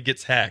Curry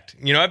gets hacked.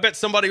 I bet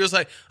somebody was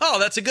like, oh,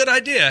 that's a good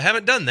idea. I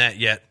haven't done that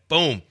yet.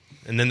 Boom.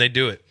 And then they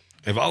do it.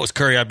 If I was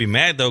Curry, I'd be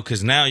mad, though,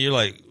 because now you're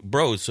like,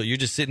 bro, so you're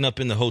just sitting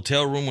up in the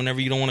hotel room whenever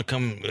you don't want to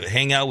come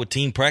hang out with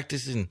team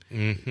practice and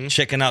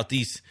checking out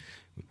these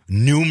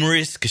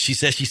numerous, because she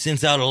says she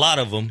sends out a lot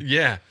of them.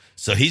 Yeah.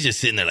 So he's just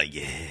sitting there like,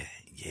 yeah.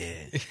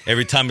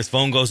 Every time his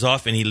phone goes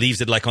off and he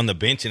leaves it like on the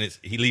bench and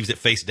he leaves it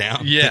face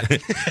down. Yeah.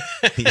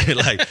 You're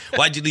like,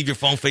 why'd you leave your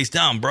phone face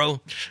down,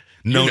 bro?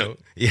 No,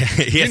 yeah,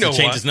 he has to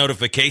change his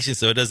notification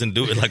so it doesn't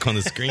do it like on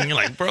the screen. You're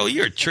like, bro,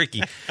 you're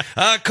tricky.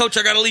 Coach,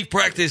 I got to leave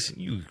practice.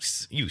 You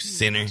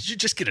sinner. Did you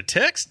just get a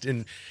text?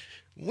 And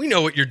we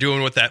know what you're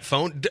doing with that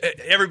phone.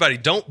 Everybody,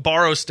 don't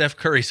borrow Steph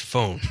Curry's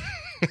phone.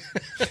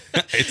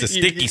 It's a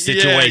sticky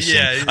situation.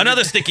 Yeah.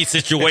 Another sticky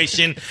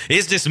situation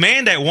is this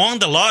man that won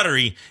the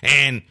lottery.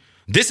 And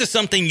this is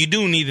something you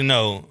do need to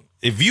know.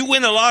 If you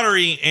win the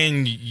lottery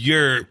and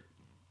your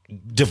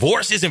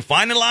divorce isn't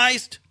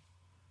finalized,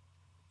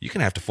 you're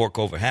going to have to fork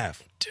over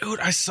half. Dude,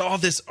 I saw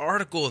this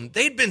article, and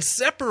they'd been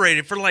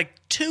separated for like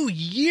 2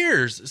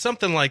 years,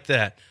 something like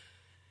that.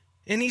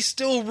 And he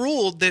still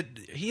ruled that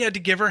he had to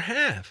give her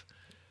half.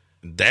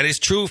 That is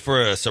true for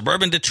a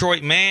suburban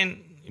Detroit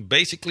man.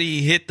 Basically,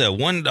 he hit the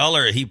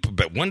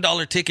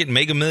 $1 ticket,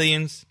 Mega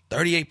Millions.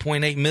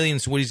 $38.8 million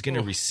is what he's going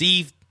to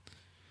receive.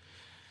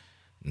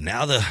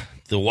 Now the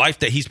the wife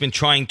that he's been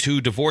trying to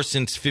divorce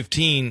since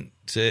 15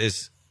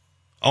 says,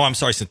 oh, I'm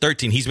sorry, since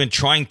 13. He's been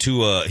trying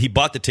to, he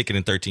bought the ticket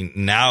in 13.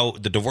 Now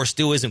the divorce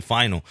still isn't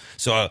final.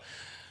 So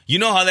you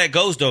know how that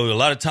goes, though. A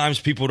lot of times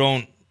people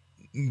don't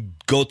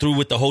go through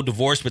with the whole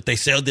divorce, but they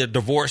say they're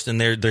divorced and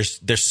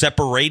they're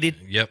separated.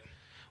 Yep.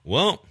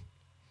 Well,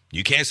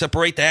 you can't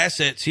separate the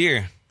assets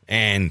here,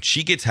 and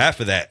she gets half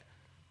of that.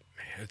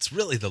 It's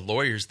really the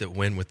lawyers that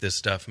win with this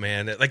stuff,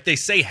 man. Like they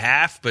say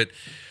half, but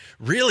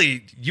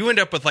really you end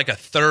up with like a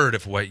third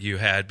of what you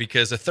had,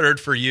 because a third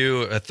for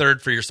you, a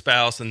third for your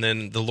spouse, and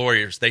then the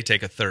lawyers, they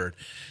take a third.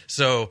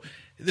 So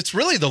it's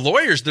really the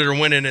lawyers that are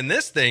winning in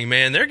this thing,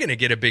 man. They're going to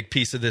get a big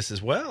piece of this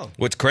as well.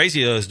 What's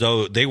crazy is,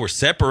 though, they were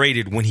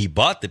separated when he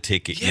bought the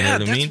ticket. Yeah, you know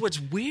what I mean? that's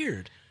what's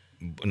weird.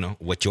 No,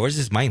 what yours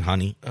is mine,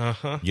 honey.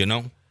 Uh-huh. You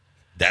know?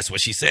 That's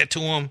what she said to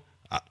him.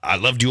 I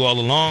loved you all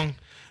along.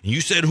 And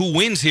you said who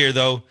wins here,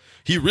 though.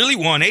 He really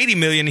won $80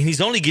 million, and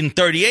he's only getting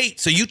 38.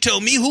 So you tell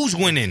me who's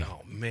winning.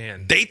 Oh,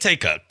 man. They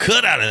take a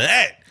cut out of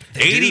that.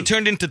 They 80 do.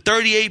 turned into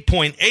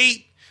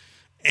 38.8,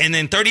 and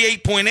then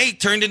 38.8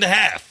 turned into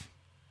half,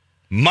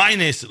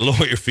 minus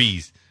lawyer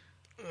fees.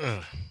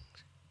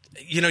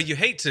 You know, you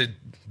hate to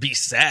be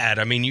sad.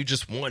 I mean, you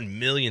just won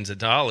millions of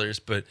dollars,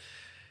 but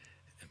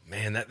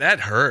man,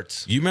 that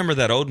hurts. You remember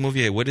that old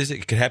movie? What is it?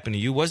 It Could Happen to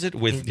You? Was it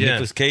with Yeah.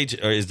 Nicolas Cage?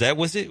 Or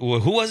was it? Well,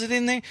 who was it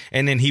in there?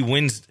 And then he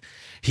wins.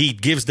 He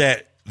gives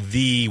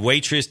the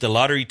waitress the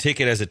lottery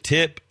ticket as a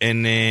tip,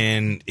 and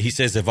then he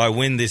says, "If I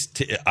win this,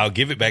 I'll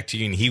give it back to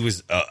you." And he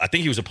was, I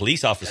think he was a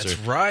police officer. That's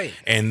right.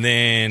 And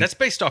then That's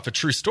based off a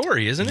true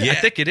story, isn't it? I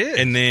think it is.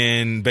 And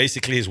then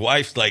basically his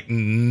wife's like,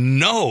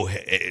 "No,"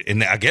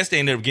 and I guess they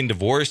ended up getting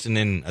divorced. And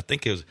then I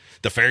think it was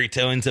the fairy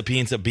tale ends up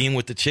being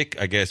with the chick,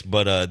 I guess.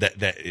 But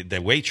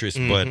that waitress.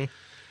 But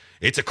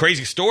it's a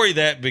crazy story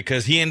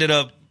because he ended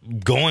up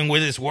going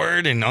with his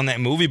word and on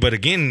that movie. But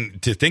again,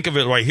 to think of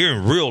it right here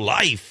in real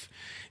life,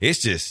 it's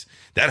just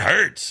that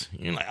hurts.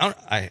 You're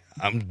like,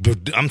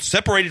 I'm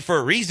separated for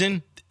a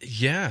reason.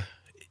 Yeah.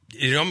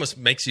 It almost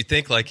makes you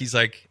think like he's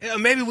like, yeah,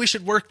 maybe we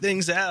should work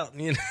things out.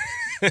 You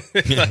know,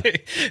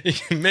 like,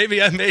 maybe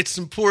I made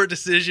some poor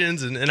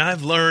decisions and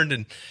I've learned.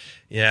 And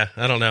yeah,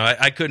 I don't know.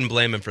 I couldn't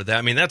blame him for that.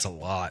 I mean, that's a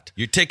lot.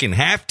 You're taking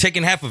half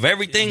of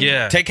everything.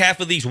 Yeah. Take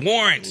half of these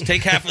warrants.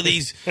 Take half of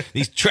these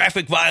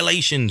traffic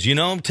violations. You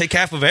know, take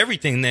half of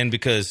everything then,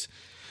 because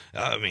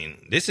I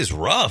mean, this is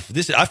rough.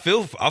 I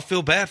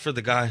feel bad for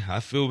the guy. I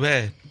feel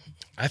bad.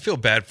 I feel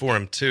bad for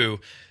him too.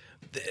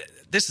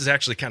 This is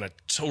actually kind of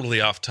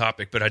totally off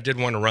topic, but I did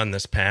want to run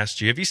this past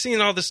you. Have you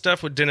seen all this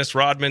stuff with Dennis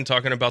Rodman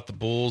talking about the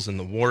Bulls and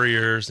the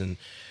Warriors and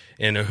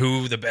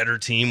who the better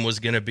team was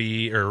going to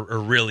be or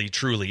really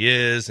truly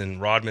is?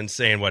 And Rodman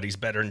saying what he's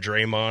better than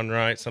Draymond,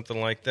 right?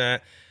 Something like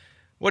that.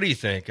 What do you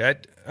think?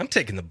 I'm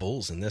taking the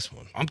Bulls in this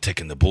one. I'm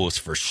taking the Bulls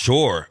for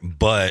sure,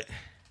 but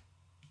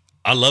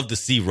I love to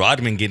see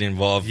Rodman get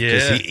involved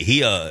because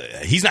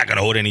he's not going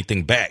to hold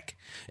anything back.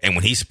 And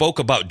when he spoke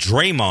about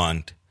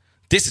Draymond,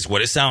 this is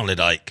what it sounded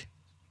like.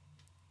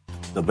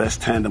 The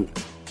best tandem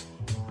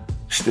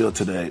still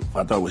today,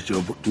 I thought it was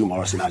Joe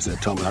Dumars and Isaiah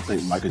Thomas. I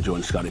think Michael Jordan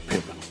and Scottie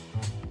Pippen.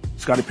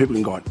 Scottie Pippen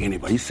can guard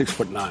anybody. He's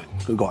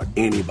 6'9", can guard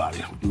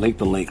anybody, length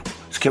to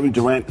length. Kevin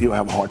Durant, you'll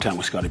have a hard time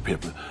with Scottie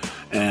Pippen.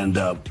 And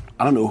I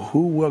don't know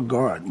who will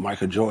guard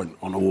Michael Jordan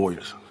on the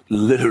Warriors.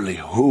 Literally,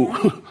 who?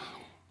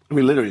 I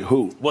mean, literally,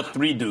 who? What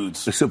three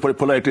dudes? Except put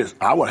it like this,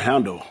 I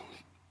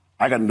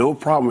got no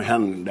problem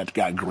handling that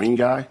guy, Green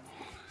guy.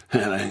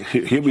 And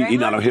he'll be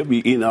eating out of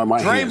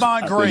my hands.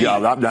 Draymond Green.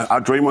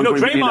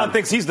 Draymond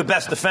thinks he's the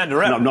best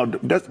defender ever. No,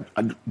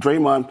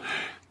 Draymond,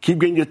 keep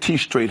getting your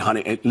teeth straight,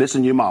 honey, and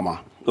listen to your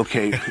mama.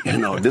 Okay,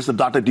 this is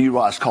Dr. D.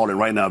 Ross calling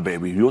right now,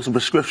 baby. You want some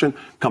prescription?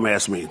 Come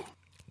ask me.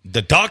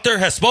 The doctor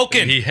has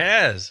spoken. He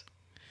has.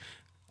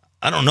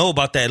 I don't know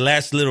about that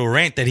last little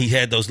rant that he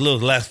had, those little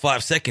last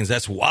 5 seconds.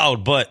 That's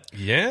wild, but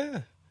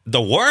yeah,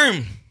 the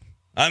Worm,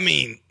 I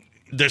mean,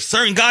 there's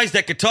certain guys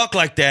that could talk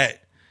like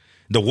that.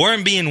 The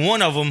Worm being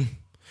one of them.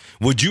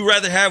 Would you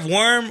rather have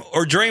Worm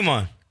or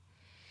Draymond?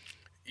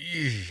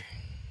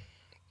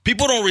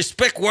 People don't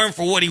respect Worm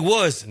for what he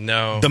was.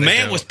 No, the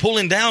man was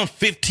pulling down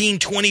 15,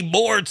 20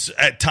 boards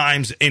at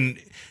times. And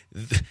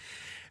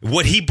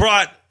what he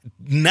brought,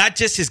 not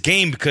just his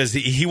game, because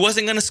he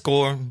wasn't going to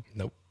score.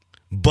 Nope.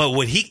 But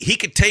what he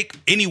could take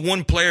any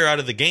one player out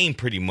of the game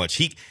pretty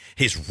much.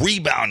 His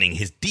rebounding,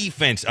 his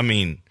defense. I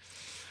mean,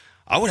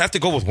 I would have to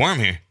go with Worm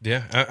here.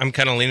 Yeah, I'm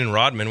kind of leaning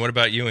Rodman. What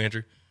about you,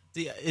 Andrew?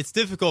 See, it's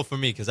difficult for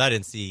me because I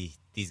didn't see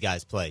these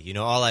guys play.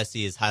 All I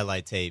see is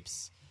highlight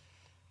tapes.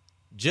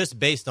 Just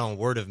based on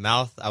word of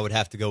mouth, I would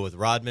have to go with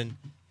Rodman.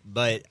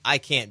 But I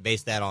can't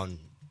base that on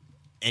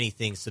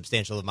anything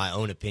substantial of my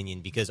own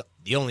opinion because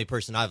the only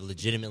person I've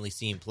legitimately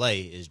seen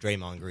play is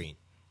Draymond Green.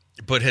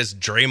 But has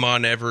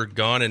Draymond ever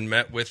gone and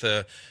met with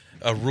a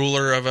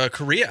ruler of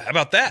Korea? How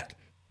about that?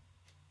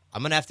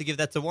 I'm going to have to give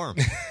that to Worm.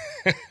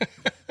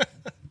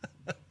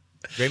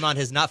 Draymond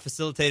has not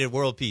facilitated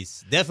world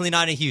peace. Definitely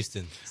not in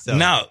Houston. So.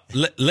 Now,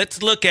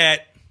 let's look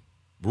at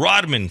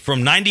Rodman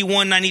from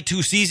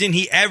 91-92 season.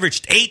 He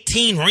averaged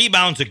 18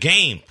 rebounds a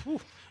game.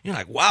 You're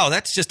like, wow,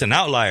 that's just an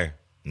outlier.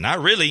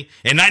 Not really.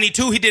 In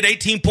 92, he did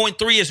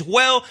 18.3 as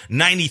well.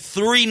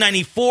 93,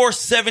 94,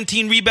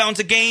 17 rebounds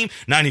a game.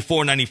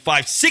 94,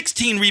 95,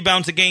 16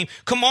 rebounds a game.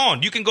 Come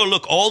on. You can go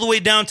look all the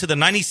way down to the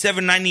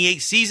 97,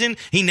 98 season.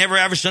 He never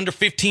averaged under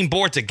 15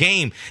 boards a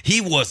game.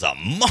 He was a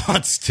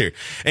monster.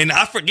 And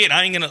I forget,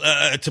 I ain't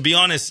going to be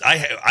honest,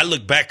 I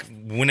look back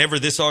whenever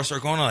this all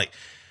started going on, like,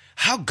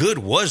 how good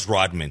was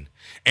Rodman?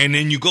 And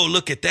then you go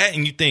look at that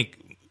and you think,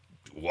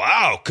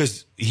 wow,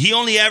 because he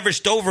only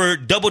averaged over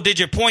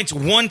double-digit points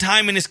one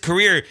time in his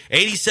career,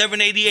 87,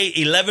 88,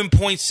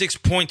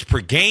 11.6 points per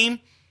game.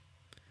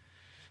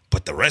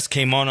 But the rest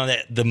came on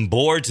the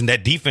boards and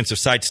that defensive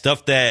side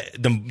stuff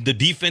that the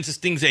defensive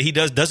things that he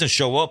doesn't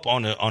show up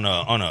on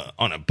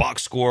a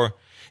box score.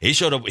 He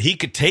showed up. He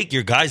could take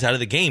your guys out of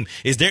the game.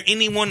 Is there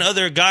any one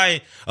other guy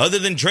other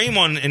than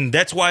Draymond, and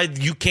that's why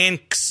you can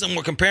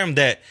somewhat compare him,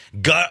 that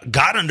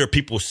got under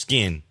people's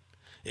skin?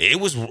 It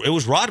was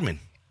Rodman.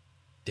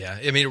 Yeah,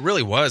 I mean, it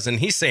really was. And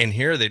he's saying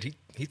here that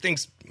he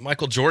thinks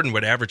Michael Jordan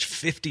would average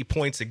 50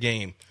 points a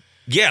game.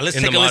 Yeah, let's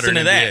take a listen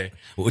to that.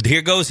 Well,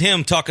 here goes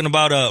him talking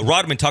about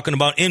Rodman talking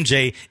about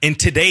MJ in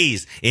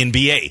today's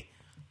NBA.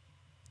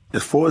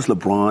 As far as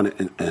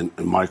LeBron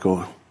and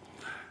Michael,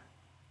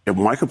 if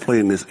Michael played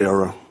in this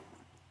era,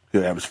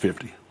 he'll average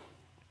 50.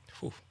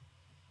 Whew.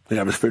 He'll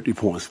average 50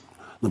 points.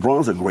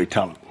 LeBron's a great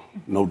talent,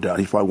 no doubt.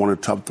 He's probably one of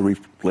the top 3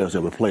 players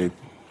ever played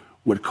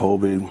with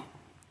Kobe,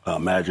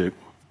 Magic,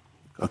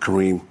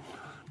 Kareem,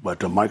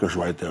 but Michael's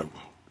right there. I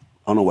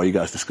don't know why you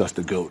guys discuss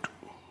the GOAT.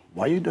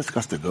 Why you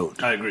discuss the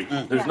GOAT? I agree.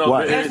 There's no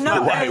It's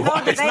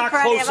not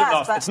close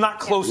enough. It's not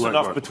close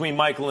enough between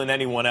Michael and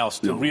anyone else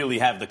to really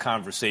have the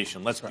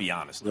conversation. Let's be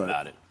honest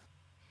about it.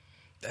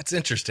 That's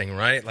interesting,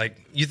 right?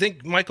 Like, you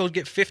think Michael would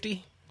get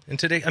 50 in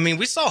today? I mean,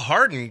 we saw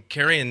Harden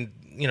carrying,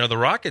 the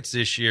Rockets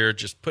this year,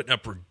 just putting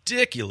up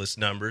ridiculous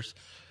numbers.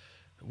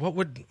 What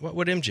would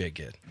MJ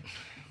get?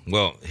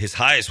 Well, his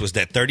highest was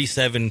that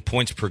 37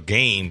 points per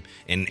game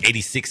in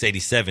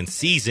 86-87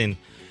 season.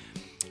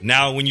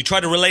 Now, when you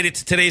try to relate it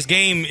to today's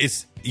game,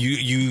 it's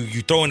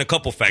you throw in a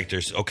couple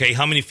factors. Okay,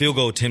 how many field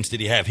goal attempts did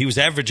he have? He was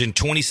averaging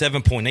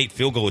 27.8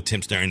 field goal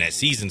attempts during that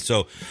season.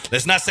 So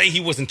let's not say he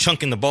wasn't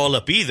chunking the ball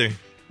up either.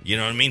 You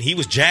know what I mean? He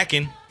was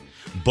jacking,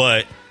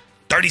 but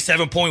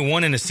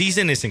 37.1 in a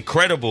season is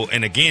incredible.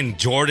 And again,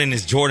 Jordan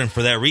is Jordan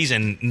for that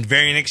reason.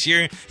 Very next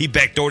year, he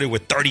backdoored it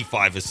with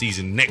 35 a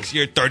season. Next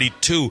year,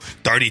 32,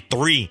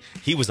 33.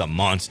 He was a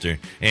monster.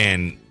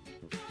 And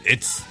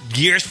it's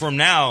years from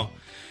now,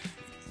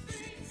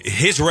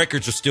 his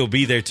records will still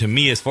be there to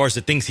me as far as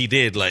the things he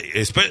did, like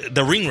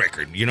the ring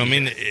record. You know what I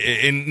mean?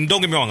 And don't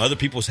get me wrong, other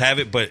people's have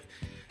it, but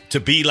to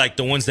be like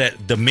the ones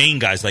that the main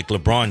guys like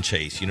LeBron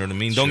chase, you know what I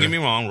mean? Don't get me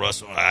wrong,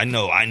 Russell. I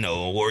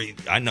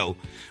know.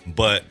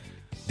 But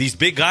these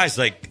big guys,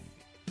 like,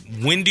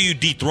 when do you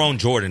dethrone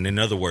Jordan? In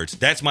other words,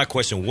 that's my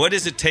question. What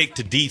does it take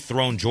to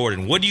dethrone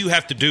Jordan? What do you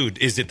have to do?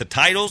 Is it the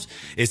titles?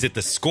 Is it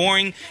the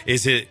scoring?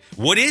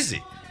 What is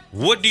it?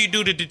 What do you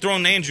do to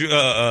dethrone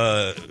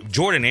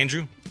Jordan,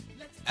 Andrew?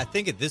 I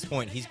think at this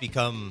point he's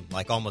become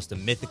like almost a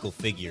mythical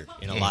figure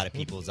in a lot of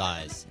people's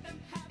eyes.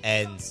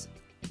 And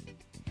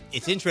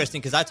it's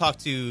interesting because I talk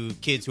to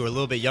kids who are a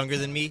little bit younger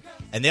than me,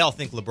 and they all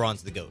think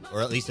LeBron's the GOAT,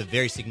 or at least a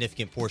very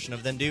significant portion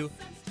of them do,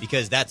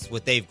 because that's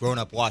what they've grown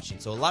up watching.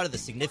 So a lot of the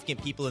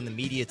significant people in the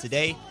media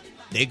today,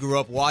 they grew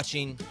up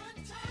watching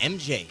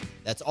MJ.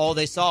 That's all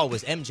they saw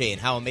was MJ and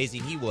how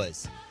amazing he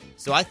was.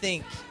 So I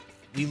think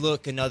we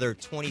look another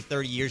 20,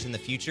 30 years in the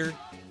future,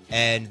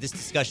 and this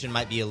discussion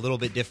might be a little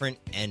bit different.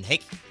 And,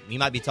 hey, we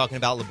might be talking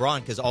about LeBron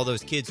because all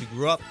those kids who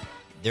grew up,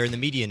 they're in the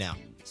media now.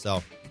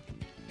 So,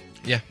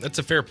 yeah, that's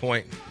a fair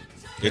point.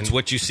 It's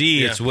what you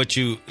see. Yeah. It's what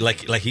you,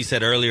 like he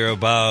said earlier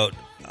about,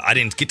 I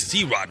didn't get to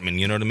see Rodman,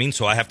 you know what I mean?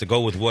 So I have to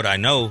go with what I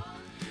know.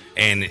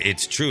 And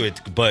it's true.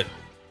 But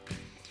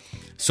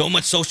so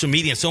much social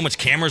media and so much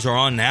cameras are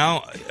on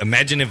now.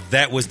 Imagine if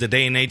that was the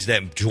day and age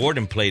that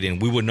Jordan played in.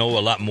 We would know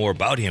a lot more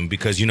about him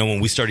because, when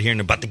we started hearing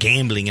about the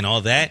gambling and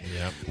all that,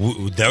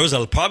 there was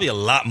probably a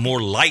lot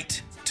more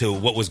light to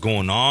what was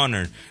going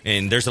on,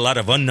 and there's a lot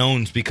of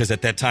unknowns because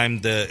at that time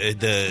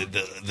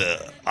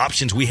the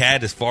options we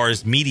had as far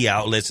as media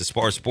outlets, as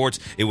far as sports,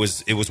 it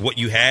was what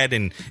you had,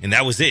 and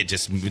that was it.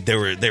 Just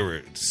they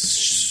were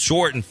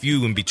short and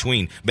few in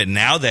between. But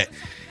now that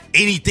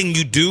anything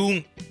you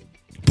do,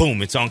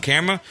 boom, it's on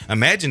camera.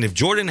 Imagine if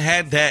Jordan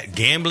had that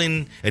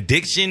gambling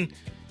addiction.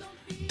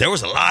 There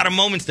was a lot of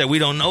moments that we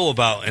don't know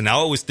about, and I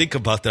always think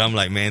about that. I'm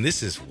like, man,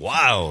 this is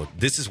wild.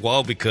 This is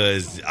wild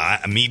because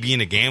me being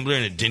a gambler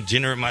and a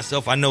degenerate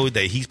myself, I know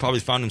that he's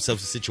probably found himself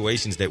in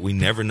situations that we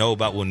never know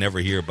about, we'll never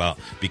hear about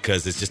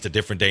because it's just a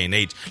different day and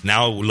age.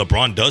 Now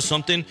LeBron does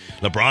something.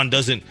 LeBron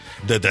doesn't,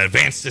 the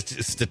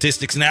advanced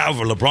statistics now,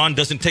 LeBron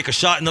doesn't take a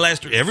shot in the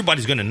last 3.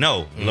 Everybody's going to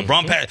know.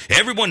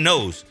 Everyone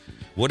knows.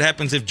 What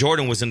happens if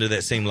Jordan was under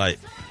that same light?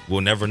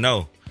 We'll never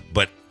know.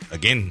 But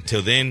again,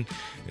 till then,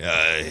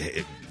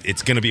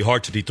 it's going to be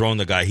hard to dethrone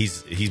the guy.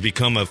 He's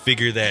become a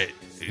figure that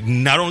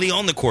Not only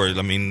on the court.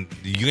 I mean,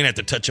 you're going to have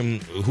to touch him.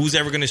 Who's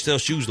ever going to sell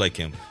shoes like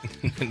him?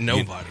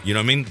 Nobody. You know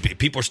what I mean?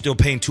 People are still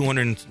paying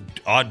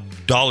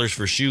 $200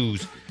 for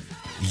shoes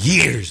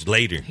years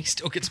later. He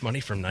still gets money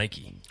from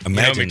Nike.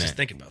 Imagine that. Just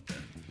think about that.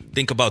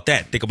 Think about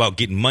that. Think about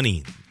getting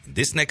money.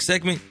 This next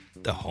segment,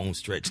 the home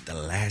stretch, the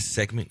last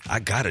segment, I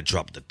got to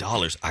drop the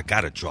dollars. I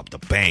got to drop the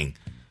bang.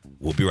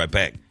 We'll be right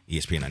back.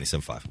 ESPN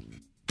 97.5.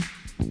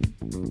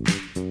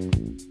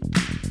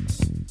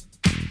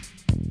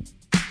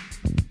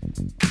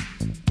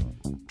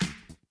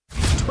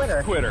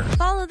 Twitter.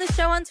 Follow the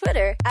show on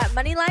Twitter at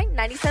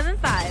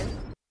Moneyline975.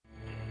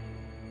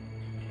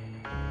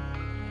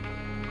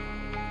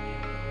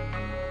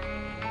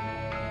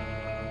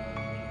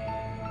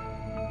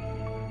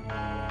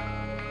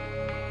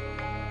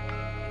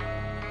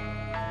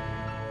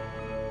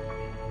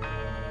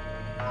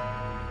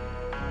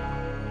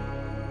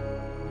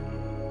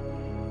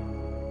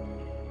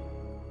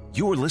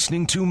 You're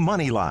listening to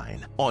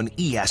Moneyline on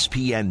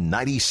ESPN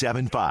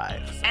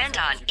 97.5. And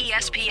on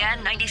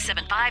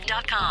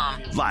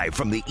ESPN975.com. Live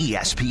from the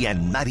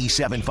ESPN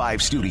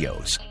 97.5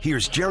 studios,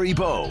 here's Jerry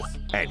Bow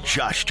and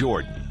Josh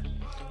Jordan.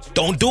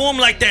 Don't do them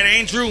like that,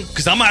 Andrew,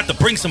 because I'm going to have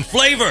to bring some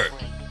flavor.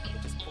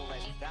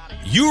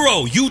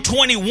 Euro,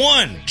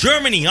 U21,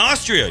 Germany,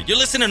 Austria. You're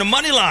listening to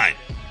Moneyline.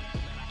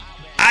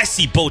 I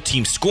see both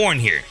teams scoring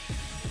here.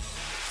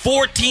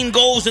 14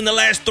 goals in the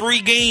last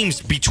 3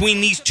 games between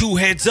these two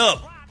heads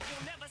up.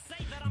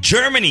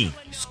 Germany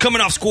is coming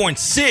off scoring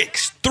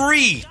 6,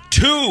 3,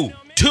 2,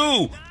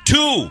 2,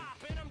 2.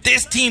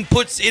 This team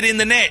puts it in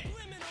the net.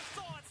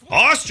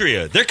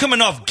 Austria, they're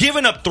coming off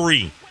giving up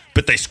 3,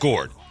 but they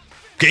scored.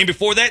 Game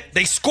before that,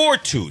 they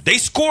scored 2. They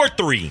scored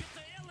 3.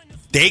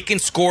 They can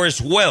score as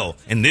well.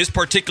 In this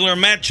particular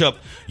matchup,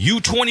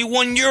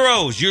 U21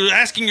 Euros, you're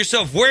asking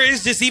yourself, where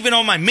is this even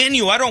on my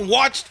menu? I don't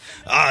watch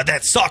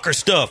that soccer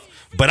stuff.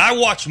 But I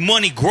watch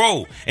money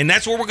grow, and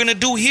that's what we're going to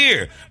do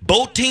here.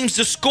 Both teams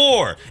to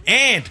score,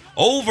 and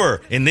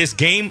over in this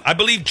game, I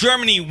believe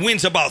Germany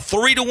wins about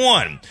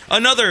 3-1.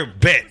 Another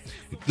bet.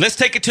 Let's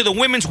take it to the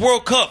Women's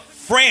World Cup.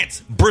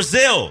 France,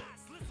 Brazil.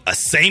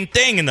 Same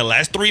thing in the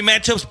last 3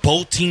 matchups.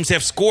 Both teams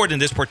have scored in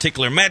this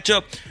particular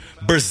matchup.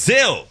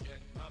 Brazil,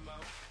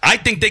 I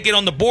think they get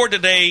on the board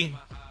today.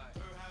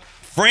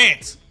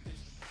 France,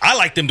 I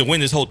like them to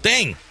win this whole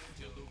thing.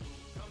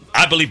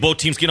 I believe both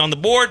teams get on the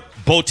board.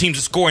 Both teams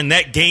are scoring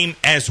that game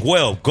as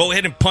well. Go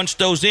ahead and punch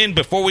those in.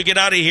 Before we get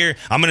out of here,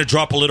 I'm going to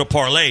drop a little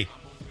parlay.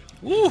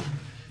 Woo.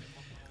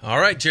 All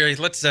right, Jerry,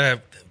 let's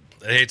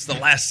it's the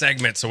last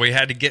segment, so we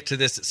had to get to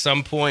this at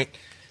some point.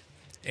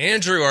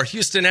 Andrew, our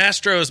Houston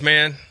Astros,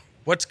 man,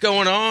 what's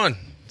going on?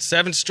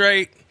 7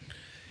 straight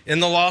in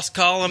the loss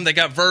column. They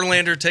got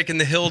Verlander taking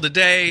the hill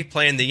today,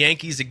 playing the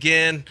Yankees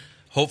again.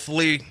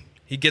 Hopefully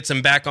he gets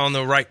them back on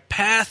the right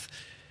path.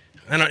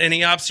 I don't,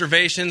 any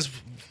observations?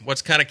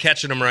 What's kind of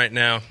catching them right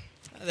now?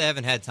 They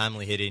haven't had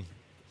timely hitting.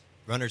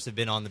 Runners have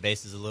been on the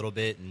bases a little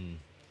bit, and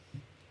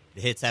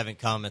the hits haven't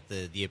come at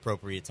the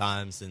appropriate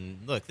times. And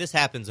look, this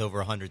happens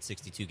over a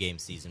 162-game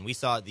season. We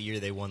saw it the year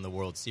they won the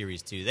World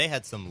Series, too. They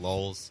had some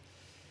lulls.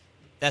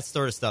 That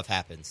sort of stuff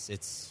happens.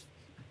 It's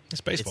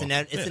baseball.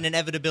 It's an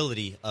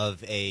inevitability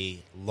of a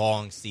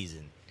long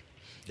season.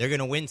 They're going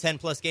to win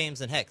 10-plus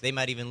games, and heck, they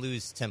might even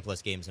lose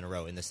 10-plus games in a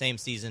row in the same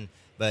season.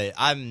 But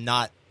I'm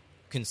not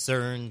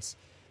concerned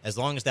as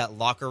long as that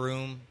locker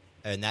room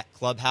and that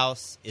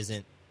clubhouse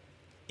isn't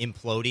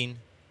imploding.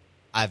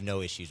 I have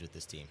no issues with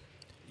this team.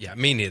 Yeah,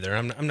 me neither.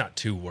 I'm not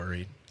too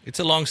worried. It's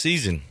a long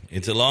season.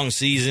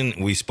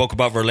 We spoke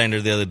about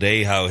Verlander the other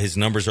day, how his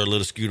numbers are a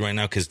little skewed right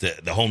now because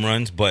the home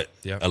runs, but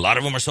a lot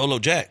of them are solo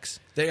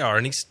jacks. They are,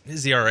 and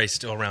his ERA is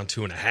still around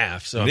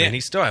 2.5, so I mean,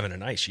 he's still having a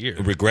nice year.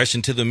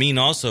 Regression to the mean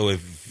also,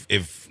 if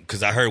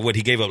because I heard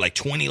he gave up like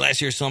 20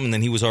 last year or something, and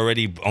then he was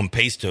already on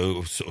pace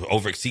to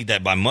over-exceed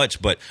that by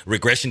much. But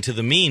regression to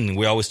the mean,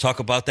 we always talk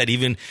about that.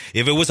 Even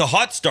if it was a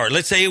hot start,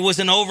 let's say it was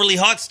an overly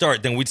hot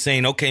start, then we'd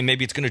saying, okay,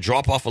 maybe it's going to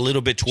drop off a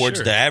little bit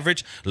towards the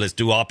average. Let's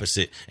do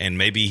opposite, and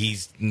maybe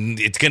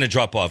it's going to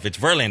drop off. It's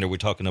Verlander we're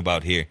talking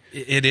about here.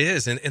 It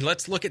is, and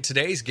let's look at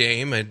today's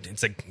game.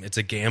 It's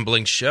a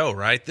gambling show,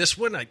 right? This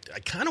one I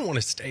kind of want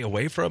to stay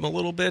away from a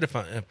little bit if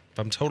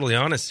I'm totally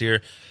honest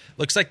here.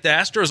 Looks like the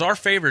Astros are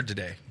favored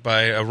today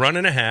by a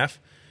 1.5,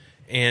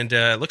 and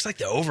it looks like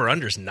the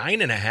over/under is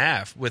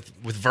 9.5 with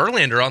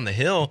Verlander on the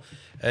hill.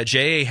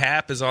 J.A.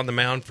 Happ is on the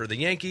mound for the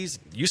Yankees.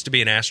 Used to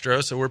be an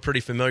Astro, so we're pretty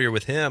familiar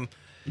with him.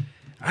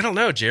 I don't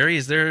know, Jerry.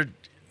 Is there?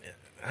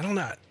 I don't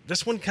know.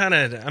 This one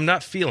I'm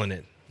not feeling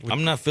it.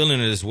 I'm not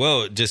feeling it as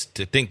well. Just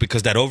to think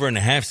because that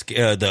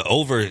 1.5, the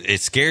over, it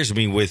scares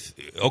me. With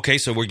okay,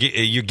 so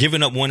you're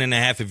giving up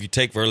 1.5 if you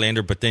take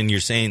Verlander, but then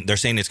they're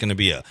saying it's going to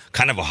be a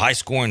kind of a high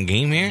scoring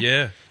game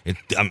here.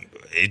 Yeah,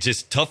 it's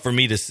just tough for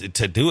me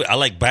to do it. I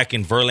like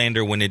backing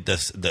Verlander when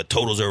the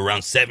totals are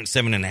around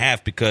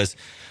 7.5 because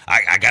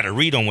I got to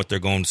read on what they're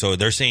going. So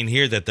they're saying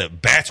here that the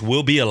bats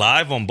will be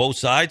alive on both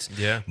sides.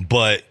 Yeah,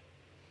 but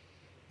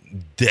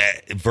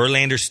that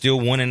Verlander's still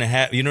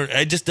 1.5. You know,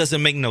 it just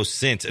doesn't make no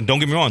sense. And don't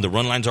get me wrong, the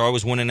run lines are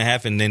always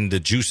 1.5, and then the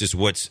juice is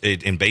what's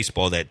in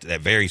baseball that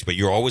varies. But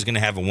you're always going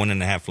to have a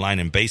 1.5 line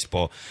in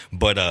baseball.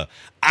 But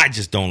I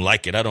just don't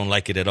like it. I don't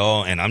like it at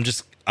all. And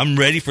I'm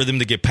ready for them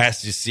to get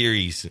past this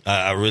series.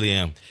 I really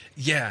am.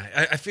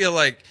 Yeah, I feel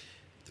like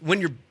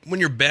when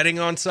you're betting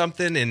on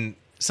something and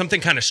something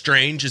kind of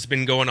strange has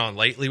been going on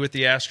lately with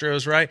the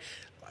Astros, right?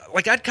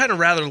 Like I'd kind of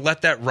rather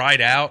let that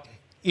ride out.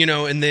 You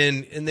know, and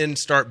then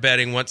start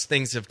betting once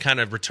things have kind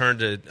of returned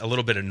to a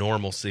little bit of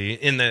normalcy.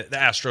 In the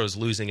Astros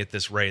losing at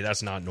this rate,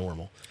 that's not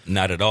normal.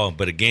 Not at all.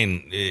 But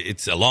again,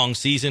 it's a long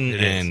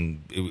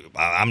season,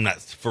 I'm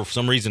not. For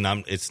some reason,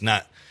 It's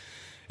not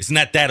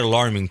that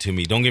alarming to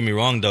me. Don't get me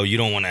wrong, though. You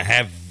don't want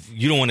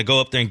to go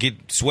up there and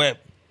get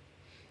swept.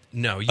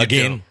 No, you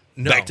again,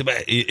 don't. No. Back to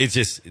back. It's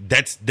just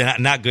that's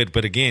not good.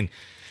 But again,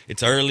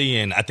 it's early,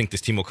 and I think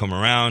this team will come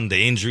around.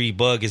 The injury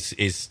bug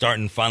is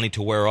starting finally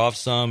to wear off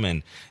some,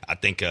 and I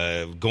think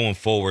going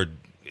forward,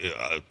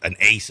 an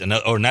ace,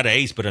 or not an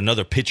ace, but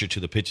another pitcher to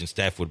the pitching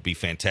staff would be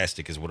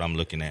fantastic, is what I'm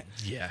looking at.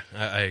 Yeah,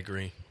 I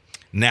agree.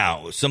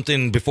 Now,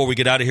 something before we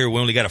get out of here, we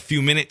only got a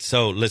few minutes,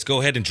 so let's go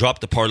ahead and drop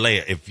the parlay.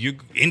 If you're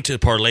into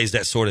parlays,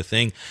 that sort of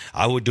thing,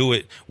 I would do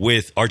it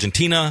with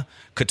Argentina,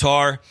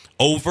 Qatar,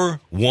 over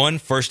 1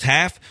 first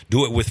half.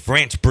 Do it with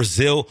France,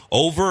 Brazil,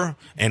 over,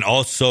 and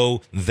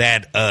also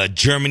that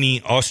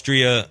Germany,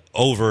 Austria,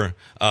 over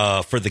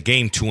for the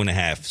game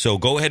 2.5. So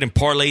go ahead and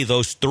parlay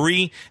those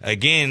 3.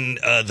 Again,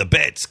 the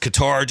bets,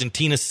 Qatar,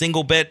 Argentina,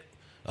 single bet.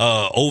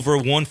 Over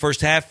 1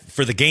 first half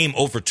for the game,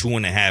 over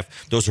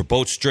 2.5. Those are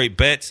both straight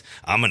bets.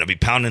 I'm going to be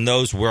pounding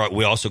those.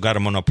 We also got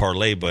them on a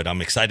parlay, but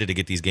I'm excited to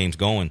get these games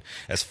going.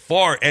 As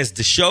far as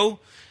the show,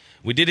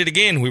 we did it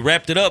again. We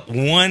wrapped it up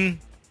 1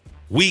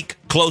 week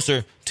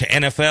closer to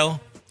NFL.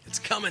 It's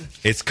coming.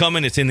 It's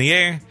coming. It's in the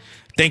air.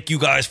 Thank you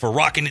guys for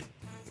rocking it.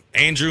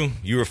 Andrew,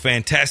 you were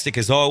fantastic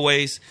as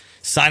always.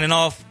 Signing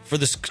off for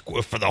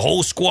the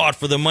whole squad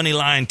for the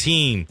Moneyline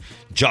team.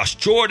 Josh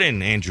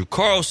Jordan, Andrew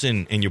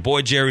Carlson, and your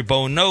boy Jerry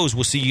Bone Knows.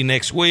 We'll see you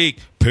next week.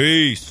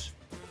 Peace.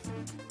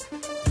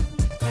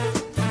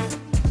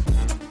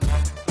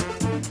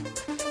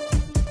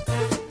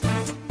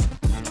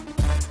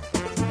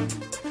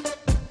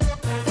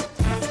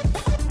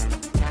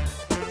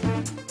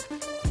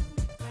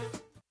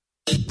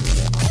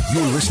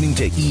 You're listening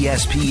to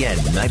ESPN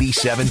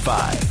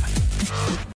 97.5.